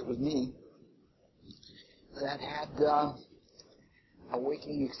have to say it was me, that had a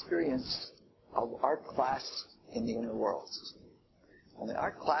waking experience of art class in the inner worlds. And the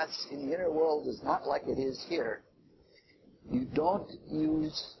art class in the inner world is not like it is here. You don't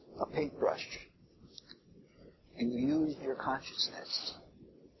use a paintbrush. You use your consciousness.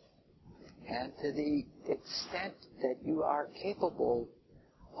 And to the extent that you are capable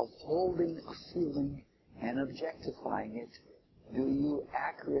of holding a feeling and objectifying it, do you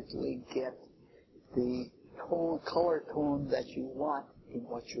accurately get the color tone that you want in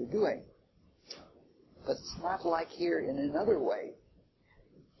what you're doing. But it's not like here in another way.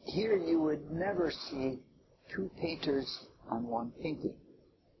 Here you would never see two painters on one painting.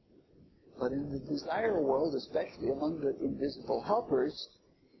 But in the desire world, especially among the invisible helpers,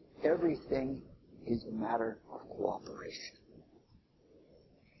 everything is a matter of cooperation.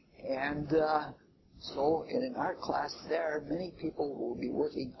 And so in an art class there, many people will be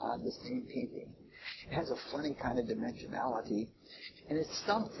working on the same painting. It has a funny kind of dimensionality, and it's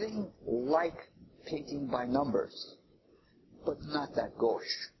something like painting by numbers, but not that gauche.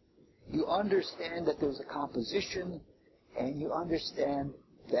 You understand that there's a composition, and you understand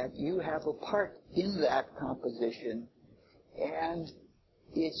that you have a part in that composition, and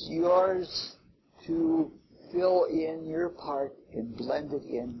it's yours to fill in your part and blend it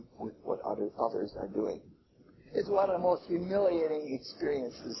in with what others are doing. It's one of the most humiliating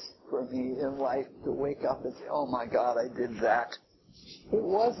experiences for me in life to wake up and say, oh my God, I did that. It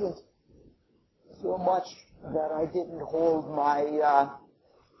wasn't so much that I didn't hold my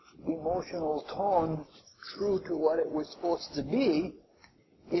emotional tone true to what it was supposed to be.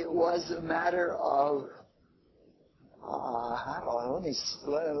 It was a matter of, I don't know, let me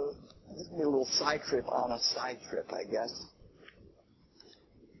a little side trip on a side trip, I guess.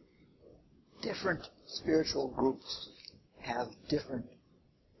 Different spiritual groups have different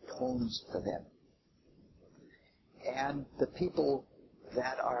tones to them. And the people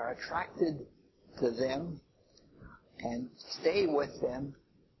that are attracted to them and stay with them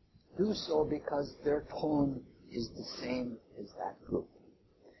do so because their tone is the same as that group.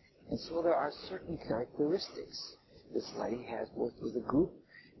 And so there are certain characteristics. This lady has worked with a group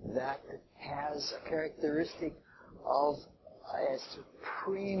that has a characteristic of a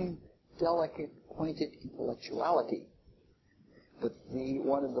supreme, delicate, pointed intellectuality. But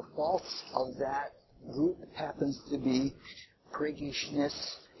one of the faults of that group happens to be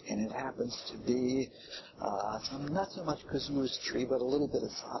priggishness, and it happens to be not so much casuistry, but a little bit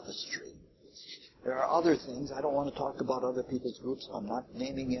of sophistry. There are other things. I don't want to talk about other people's groups. I'm not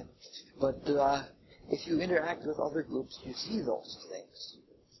naming it. But if you interact with other groups, you see those things.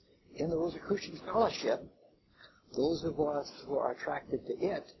 In the Rosicrucian Fellowship, those of us who are attracted to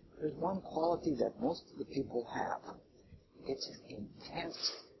it, there's one quality that most of the people have. It's an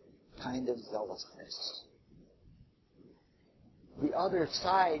intense kind of zealousness. The other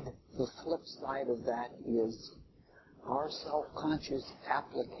side, the flip side of that, is our self-conscious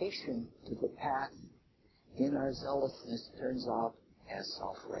application to the path in our zealousness turns out as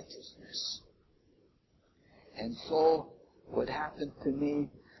self-righteousness. And so what happened to me,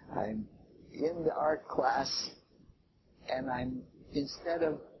 I'm in the art class, and instead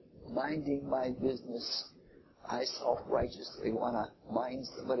of minding my business, I self-righteously want to mind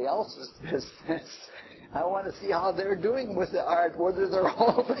somebody else's business. I want to see how they're doing with the art, whether they're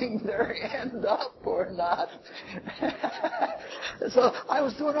holding their end up or not. So I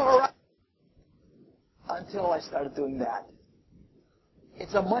was doing all right until I started doing that.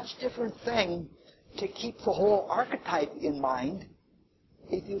 It's a much different thing to keep the whole archetype in mind.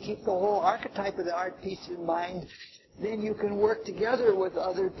 If you keep the whole archetype of the art piece in mind, then you can work together with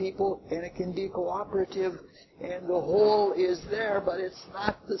other people, and it can be cooperative, and the whole is there, but it's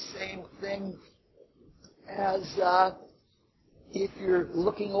not the same thing as if you're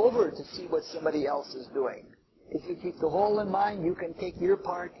looking over to see what somebody else is doing. If you keep the whole in mind, you can take your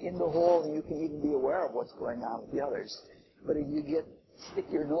part in the whole, and you can even be aware of what's going on with the others. But if you stick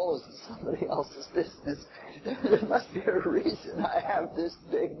your nose in somebody else's business, there must be a reason I have this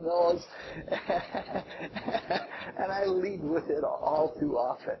big nose, and I lead with it all too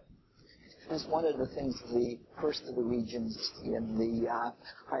often. It's one of the things, the first of the regions in the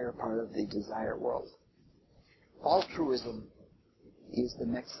higher part of the desire world. Altruism is the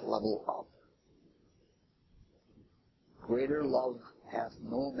next level up. Greater love hath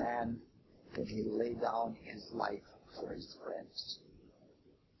no man than he lay down his life for his friends.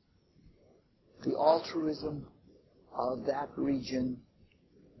 The altruism of that region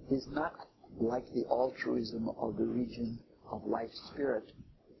is not like the altruism of the region of life spirit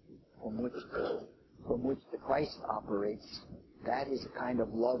from which the Christ operates. That is a kind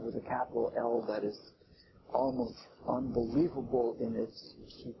of love with a capital L that is almost unbelievable in its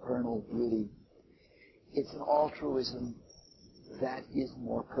supernal beauty. It's an altruism that is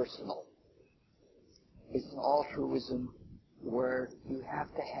more personal. It's an altruism where you have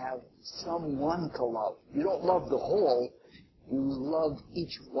to have someone to love. You don't love the whole, you love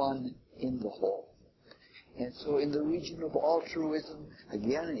each one in the whole. And so in the region of altruism,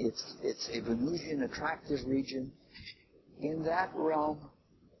 again, it's a Venusian attractive region. In that realm,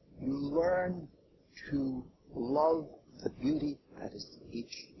 you learn to love the beauty that is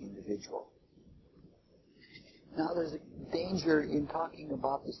each individual. Now there's a danger in talking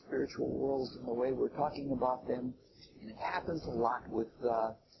about the spiritual worlds in the way we're talking about them, and it happens a lot with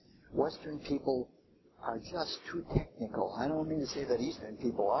Western people are just too technical. I don't mean to say that Eastern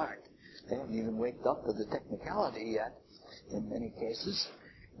people aren't. They haven't even waked up to the technicality yet in many cases,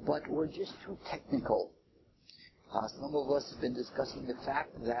 but we're just too technical. Some of us have been discussing the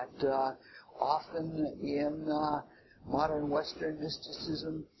fact that often in modern Western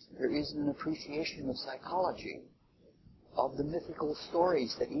mysticism, there is an appreciation of psychology, of the mythical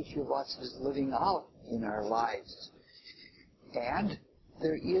stories that each of us is living out in our lives. And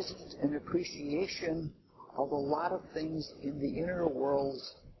there isn't an appreciation of a lot of things in the inner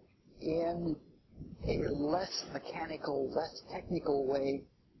worlds in a less mechanical, less technical way,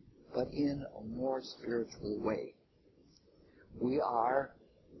 but in a more spiritual way. We are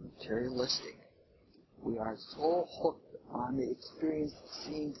materialistic. We are so hooked on the experience of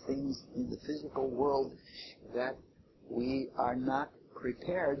seeing things in the physical world that we are not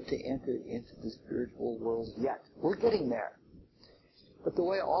prepared to enter into the spiritual world yet. We're getting there. But the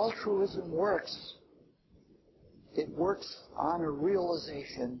way altruism works, it works on a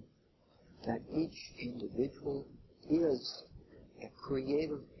realization that each individual is a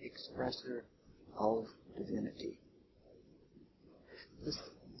creative expressor of divinity.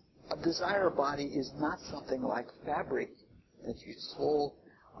 A desire body is not something like fabric that you sew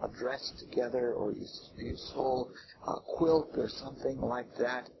a dress together, or you sew a quilt or something like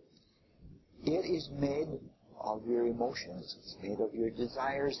that, it is made of your emotions, it's made of your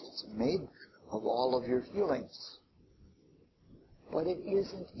desires, it's made of all of your feelings. But it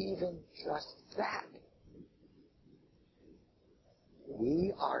isn't even just that.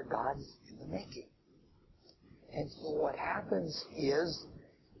 We are God's in the making. And so what happens is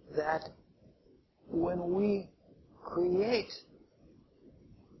that when we create,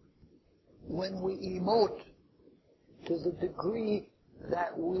 when we emote to the degree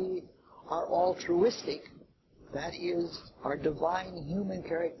that we are altruistic, that is, our divine human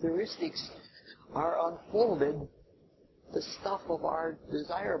characteristics are unfolded, the stuff of our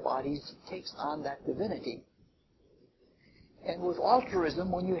desire bodies takes on that divinity. And with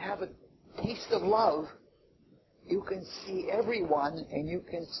altruism, when you have a taste of love, you can see everyone and you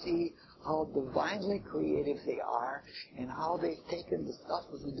can see how divinely creative they are and how they've taken the stuff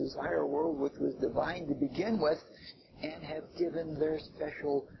of the desire world, which was divine to begin with, and have given their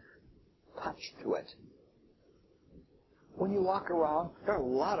special touch to it. When you walk around, there are a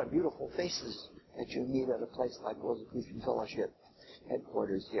lot of beautiful faces that you meet at a place like Rosicrucian Fellowship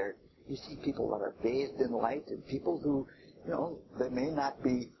headquarters here. You see people that are bathed in light and people who, they may not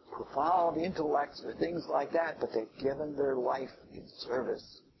be profound intellects or things like that, but they've given their life in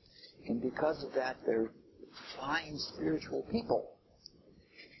service. And because of that, they're fine spiritual people.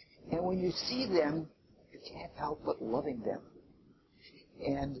 And when you see them, you can't help but loving them.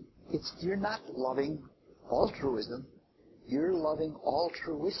 And you're not loving altruism, you're loving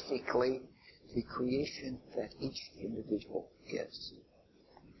altruistically the creation that each individual is.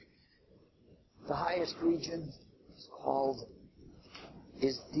 The highest region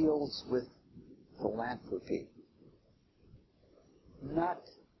deals with philanthropy. Not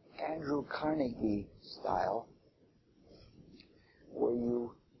Andrew Carnegie style, where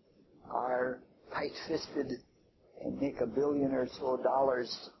you are tight-fisted and make $1 billion or so,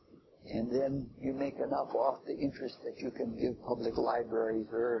 and then you make enough off the interest that you can give public libraries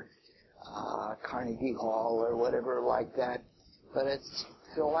or Carnegie Hall or whatever like that. But it's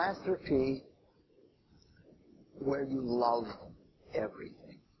philanthropy where you love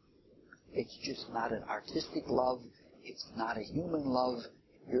everything. It's just not an artistic love. It's not a human love.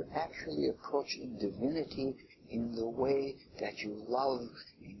 You're actually approaching divinity in the way that you love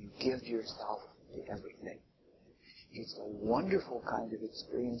and you give yourself to everything. It's a wonderful kind of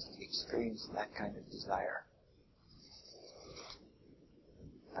experience to experience that kind of desire.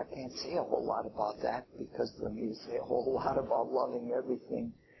 I can't say a whole lot about that, because for me to say a whole lot about loving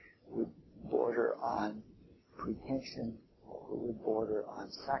everything would border on pretension or would border on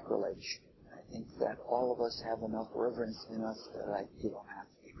sacrilege. I think that all of us have enough reverence in us that you don't have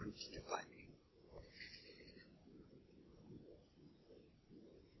to be preached to by me.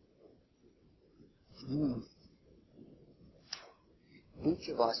 Each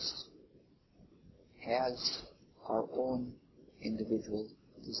of us has our own individual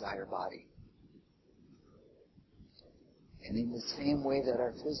desire body. And in the same way that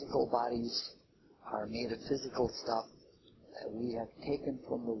our physical bodies are made of physical stuff that we have taken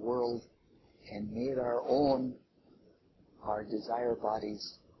from the world and made our own, our desire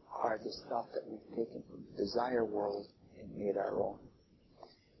bodies are the stuff that we've taken from the desire world and made our own.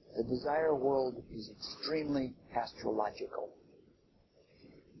 The desire world is extremely astrological.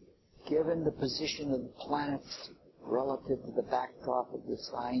 Given the position of the planets relative to the backdrop of the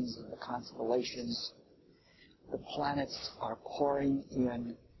signs and the constellations, the planets are pouring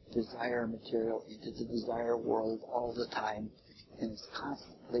in desire material into the desire world all the time, and it's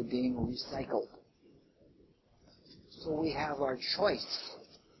constantly being recycled. So we have our choice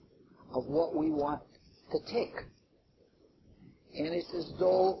of what we want to take. And it's as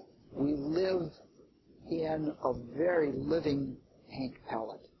though we live in a very living paint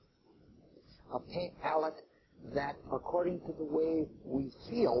palette. A paint palette that, according to the way we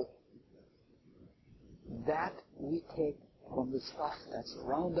feel, that we take from the stuff that's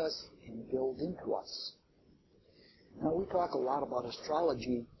around us and build into us. Now, we talk a lot about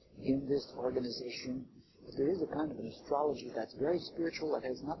astrology in this organization, but there is a kind of an astrology that's very spiritual that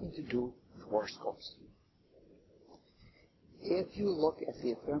has nothing to do with horoscopes. If you look at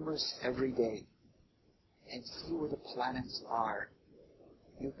the ephemeris every day and see where the planets are,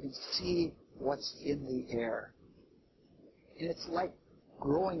 you can see what's in the air. And it's like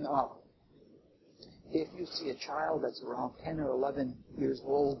growing up. If you see a child that's around 10 or 11 years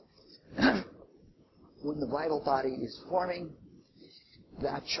old, when the vital body is forming,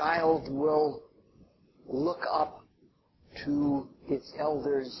 that child will look up to its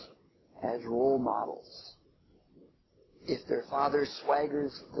elders as role models. If their father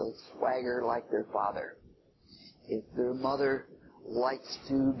swaggers, they'll swagger like their father. If their mother likes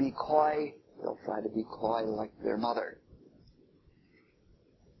to be coy, they'll try to be coy like their mother.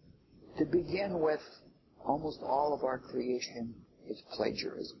 To begin with, almost all of our creation is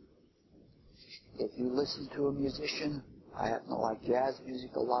plagiarism. If you listen to a musician, I happen to like jazz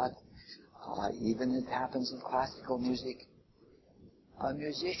music a lot, even it happens in classical music, a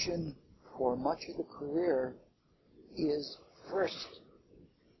musician for much of the career is first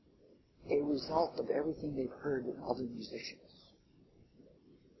a result of everything they've heard in other musicians.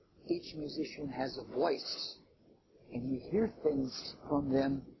 Each musician has a voice, and you hear things from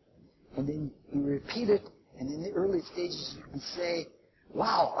them, and then you repeat it, and in the early stages you can say,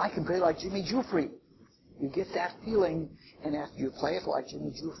 wow, I can play like Jimmy Jufrey. You get that feeling, and after you play it like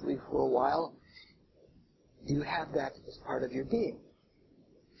Jimmy Jufrey for a while, you have that as part of your being.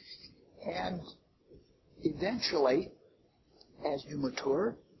 And eventually, as you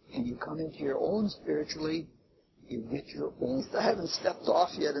mature and you come into your own spiritually, you get your own. I haven't stepped off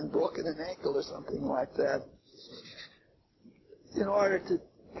yet and broken an ankle or something like that. In order to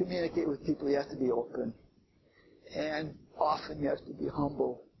communicate with people, you have to be open. And often you have to be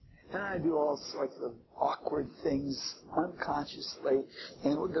humble. And I do all sorts of awkward things unconsciously.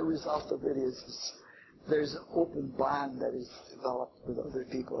 And the result of it is there's an open bond that is developed with other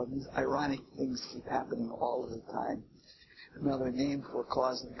people. And these ironic things keep happening all of the time. Another name for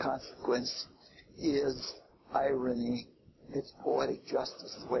cause and consequence is irony. It's poetic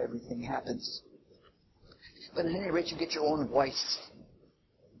justice, the way everything happens. But at any rate, you get your own voice.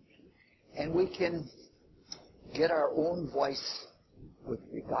 And we can get our own voice with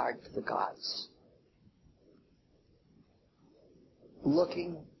regard to the gods.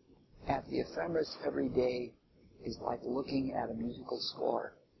 Looking at the ephemeris every day is like looking at a musical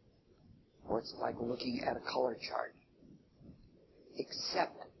score, or it's like looking at a color chart,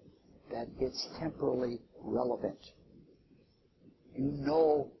 except that it's temporally relevant. You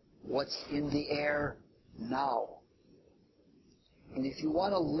know what's in the air now. And if you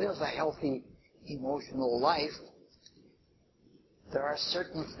want to live a healthy emotional life, there are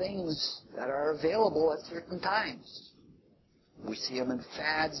certain things that are available at certain times. We see them in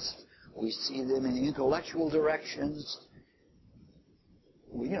fads. We see them in intellectual directions.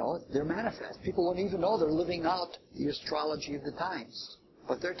 They're manifest. People don't even know they're living out the astrology of the times.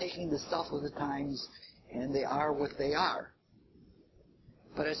 But they're taking the stuff of the times, and they are what they are.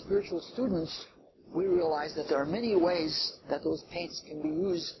 But as spiritual students, we realize that there are many ways that those paints can be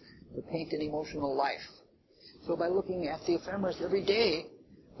used to paint an emotional life. So by looking at the ephemeris every day,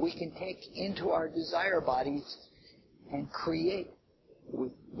 we can take into our desire bodies and create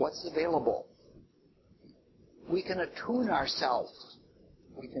with what's available. We can attune ourselves.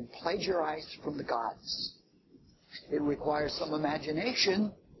 We can plagiarize from the gods. It requires some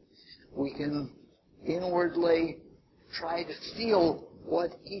imagination. We can inwardly try to feel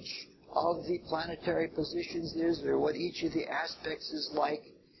what each of the planetary positions is, or what each of the aspects is like,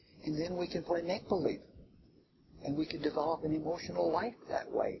 and then we can play make-believe. And we can develop an emotional life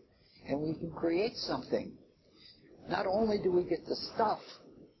that way. And we can create something. Not only do we get the stuff,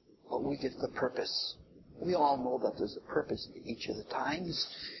 but we get the purpose. We all know that there's a purpose to each of the times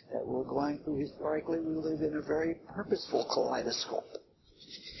that we're going through historically. We live in a very purposeful kaleidoscope.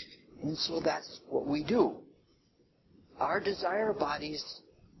 And so that's what we do. Our desire bodies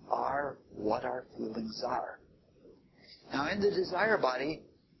are what our feelings are. Now, in the desire body,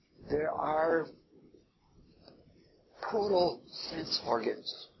 there are proto-sense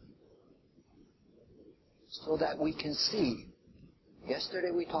organs so that we can see.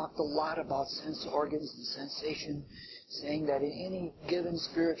 Yesterday we talked a lot about sense organs and sensation, saying that in any given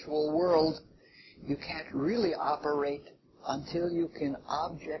spiritual world, you can't really operate until you can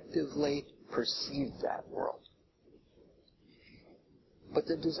objectively perceive that world. But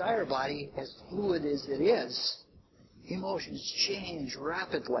the desire body, as fluid as it is, emotions change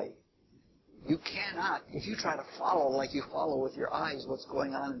rapidly. You cannot, if you try to follow like you follow with your eyes what's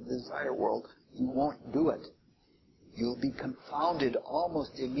going on in the desire world, you won't do it. You'll be confounded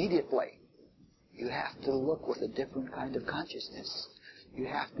almost immediately. You have to look with a different kind of consciousness. You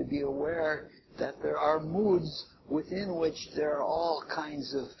have to be aware that there are moods within which there are all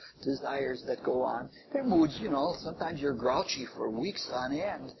kinds of desires that go on. There are moods, sometimes you're grouchy for weeks on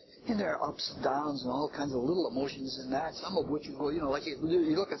end. And there are ups and downs and all kinds of little emotions in that, some of which you go, like you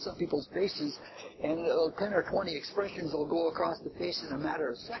look at some people's faces and 10 or 20 expressions will go across the face in a matter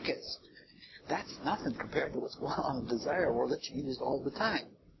of seconds. That's nothing compared to what's going on in the desire world. It changes all the time.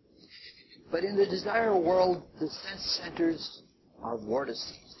 But in the desire world, the sense centers are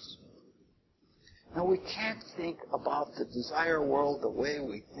vortices. Now, we can't think about the desire world the way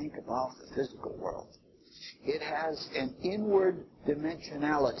we think about the physical world. It has an inward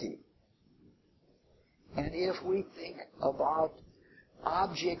dimensionality. And if we think about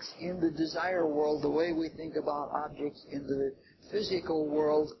objects in the desire world the way we think about objects in the physical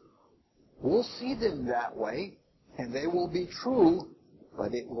world, we'll see them that way, and they will be true,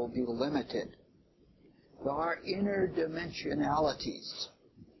 but it will be limited. There are inner dimensionalities.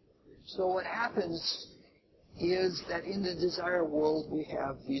 So what happens is that in the desire world we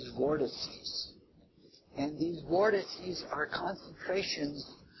have these vortices. And these vortices are concentrations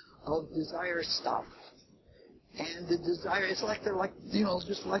of desire stuff. And the desire, it's like they're like,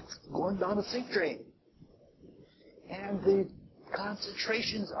 just like going down a sink drain. And the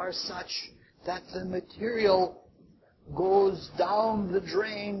concentrations are such that the material goes down the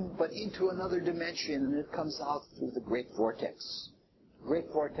drain but into another dimension, and it comes out through the great vortex. The great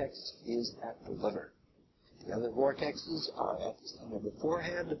vortex is at the liver. The other vortexes are at the center of the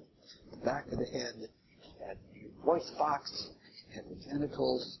forehead, the back of the head, at the voice box, at the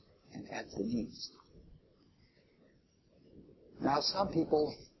genitals, and at the knees. Now, some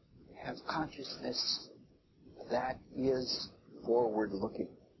people have consciousness that is forward-looking.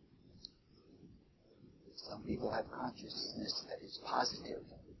 Some people have consciousness that is positive,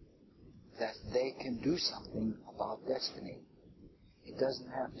 that they can do something about destiny. It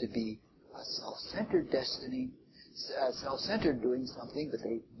doesn't have to be a self-centered destiny, self-centered doing something, but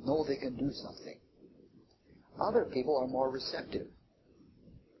they know they can do something. Other people are more receptive.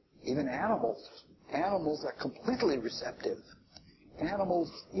 Even animals. Animals are completely receptive. Animals,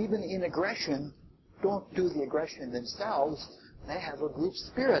 even in aggression, don't do the aggression themselves. They have a group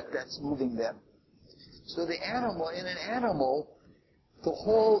spirit that's moving them. So in an animal, the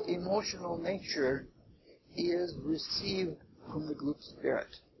whole emotional nature is received from the group spirit.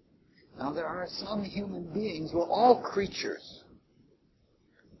 Now, there are some human beings, well, all creatures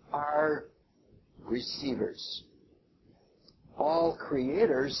are receivers. All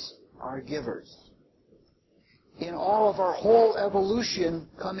creators are givers. In all of our whole evolution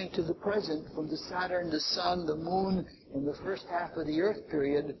coming to the present, from the Saturn, the Sun, the Moon, in the first half of the Earth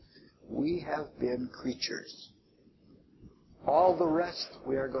period, we have been creatures. All the rest,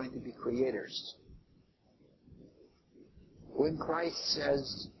 we are going to be creators. When Christ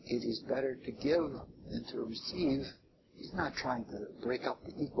says it is better to give than to receive, he's not trying to break up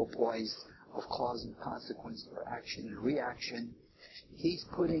the equipoise of cause and consequence or action and reaction. He's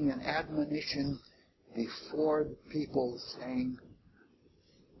putting an admonition before the people, saying,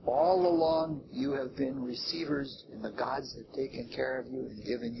 all along you have been receivers, and the gods have taken care of you and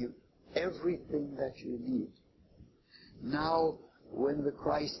given you everything that you need. Now, when the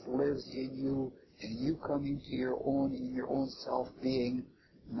Christ lives in you and you come into your own self-being,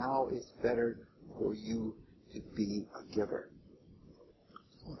 now it's better for you to be a giver.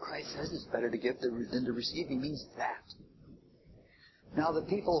 When Christ says it's better to give than to receive, he means that. Now, the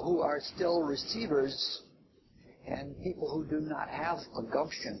people who are still receivers, and people who do not have a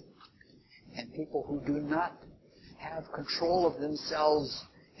gumption, and people who do not have control of themselves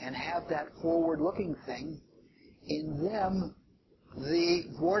and have that forward-looking thing, in them, the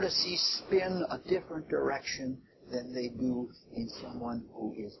vortices spin a different direction than they do in someone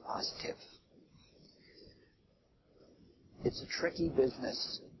who is positive. It's a tricky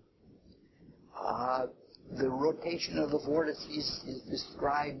business. The rotation of the vortices is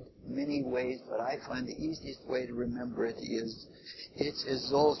described many ways, but I find the easiest way to remember it is it's as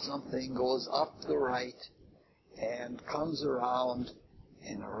though something goes up the right and comes around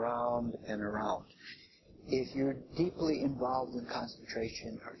and around and around. If you're deeply involved in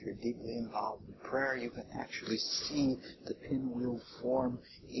concentration, or if you're deeply involved in prayer, you can actually see the pinwheel form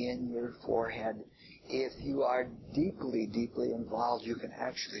in your forehead. If you are deeply, deeply involved, you can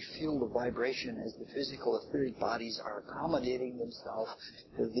actually feel the vibration as the physical etheric bodies are accommodating themselves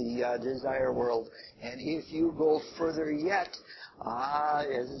to the desire world. And if you go further yet,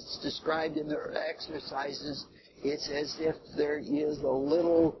 as it's described in the exercises, it's as if there is a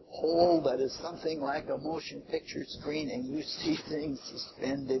little hole that is something like a motion picture screen, and you see things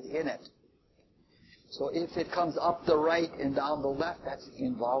suspended in it. So if it comes up the right and down the left, that's an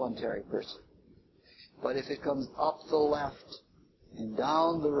involuntary person. But if it comes up the left and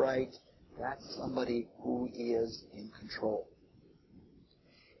down the right, that's somebody who is in control.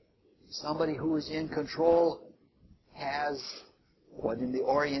 Somebody who is in control has what in the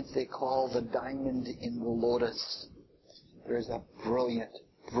Orient they call the diamond in the lotus. There's a brilliant,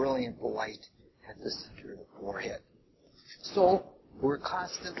 brilliant light at the center of the forehead. So we're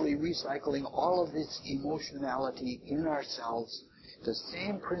constantly recycling all of this emotionality in ourselves The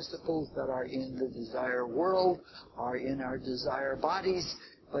same principles that are in the desire world are in our desire bodies,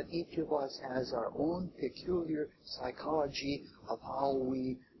 but each of us has our own peculiar psychology of how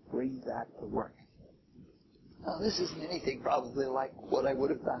we bring that to work. Now, this isn't anything probably like what I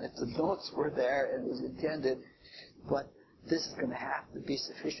would have done if the notes were there and was intended, but this is going to have to be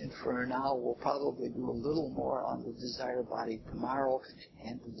sufficient for now. We'll probably do a little more on the desire body tomorrow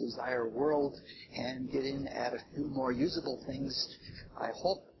and the desire world and get in at a few more usable things. I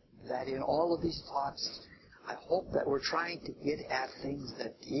hope that in all of these talks, I hope that we're trying to get at things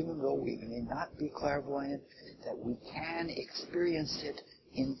that even though we may not be clairvoyant, that we can experience it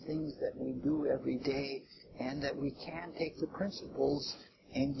in things that we do every day, and that we can take the principles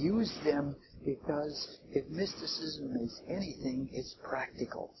and use them, because if mysticism is anything, it's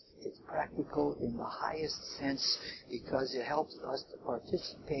practical. It's practical in the highest sense because it helps us to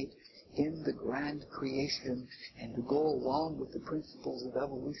participate in the grand creation and to go along with the principles of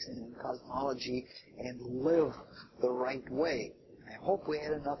evolution and cosmology and live the right way. I hope we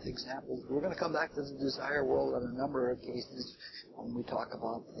had enough examples. We're going to come back to the desire world on a number of cases when we talk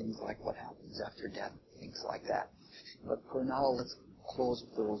about things like what happens after death, things like that. But for now, let's close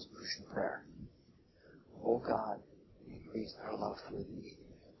with the Rosicrucian prayer. O God, increase our love for Thee,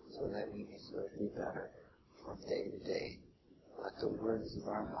 so that we may serve Thee better from day to day. Let the words of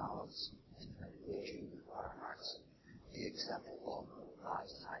our mouths and the meditation of our hearts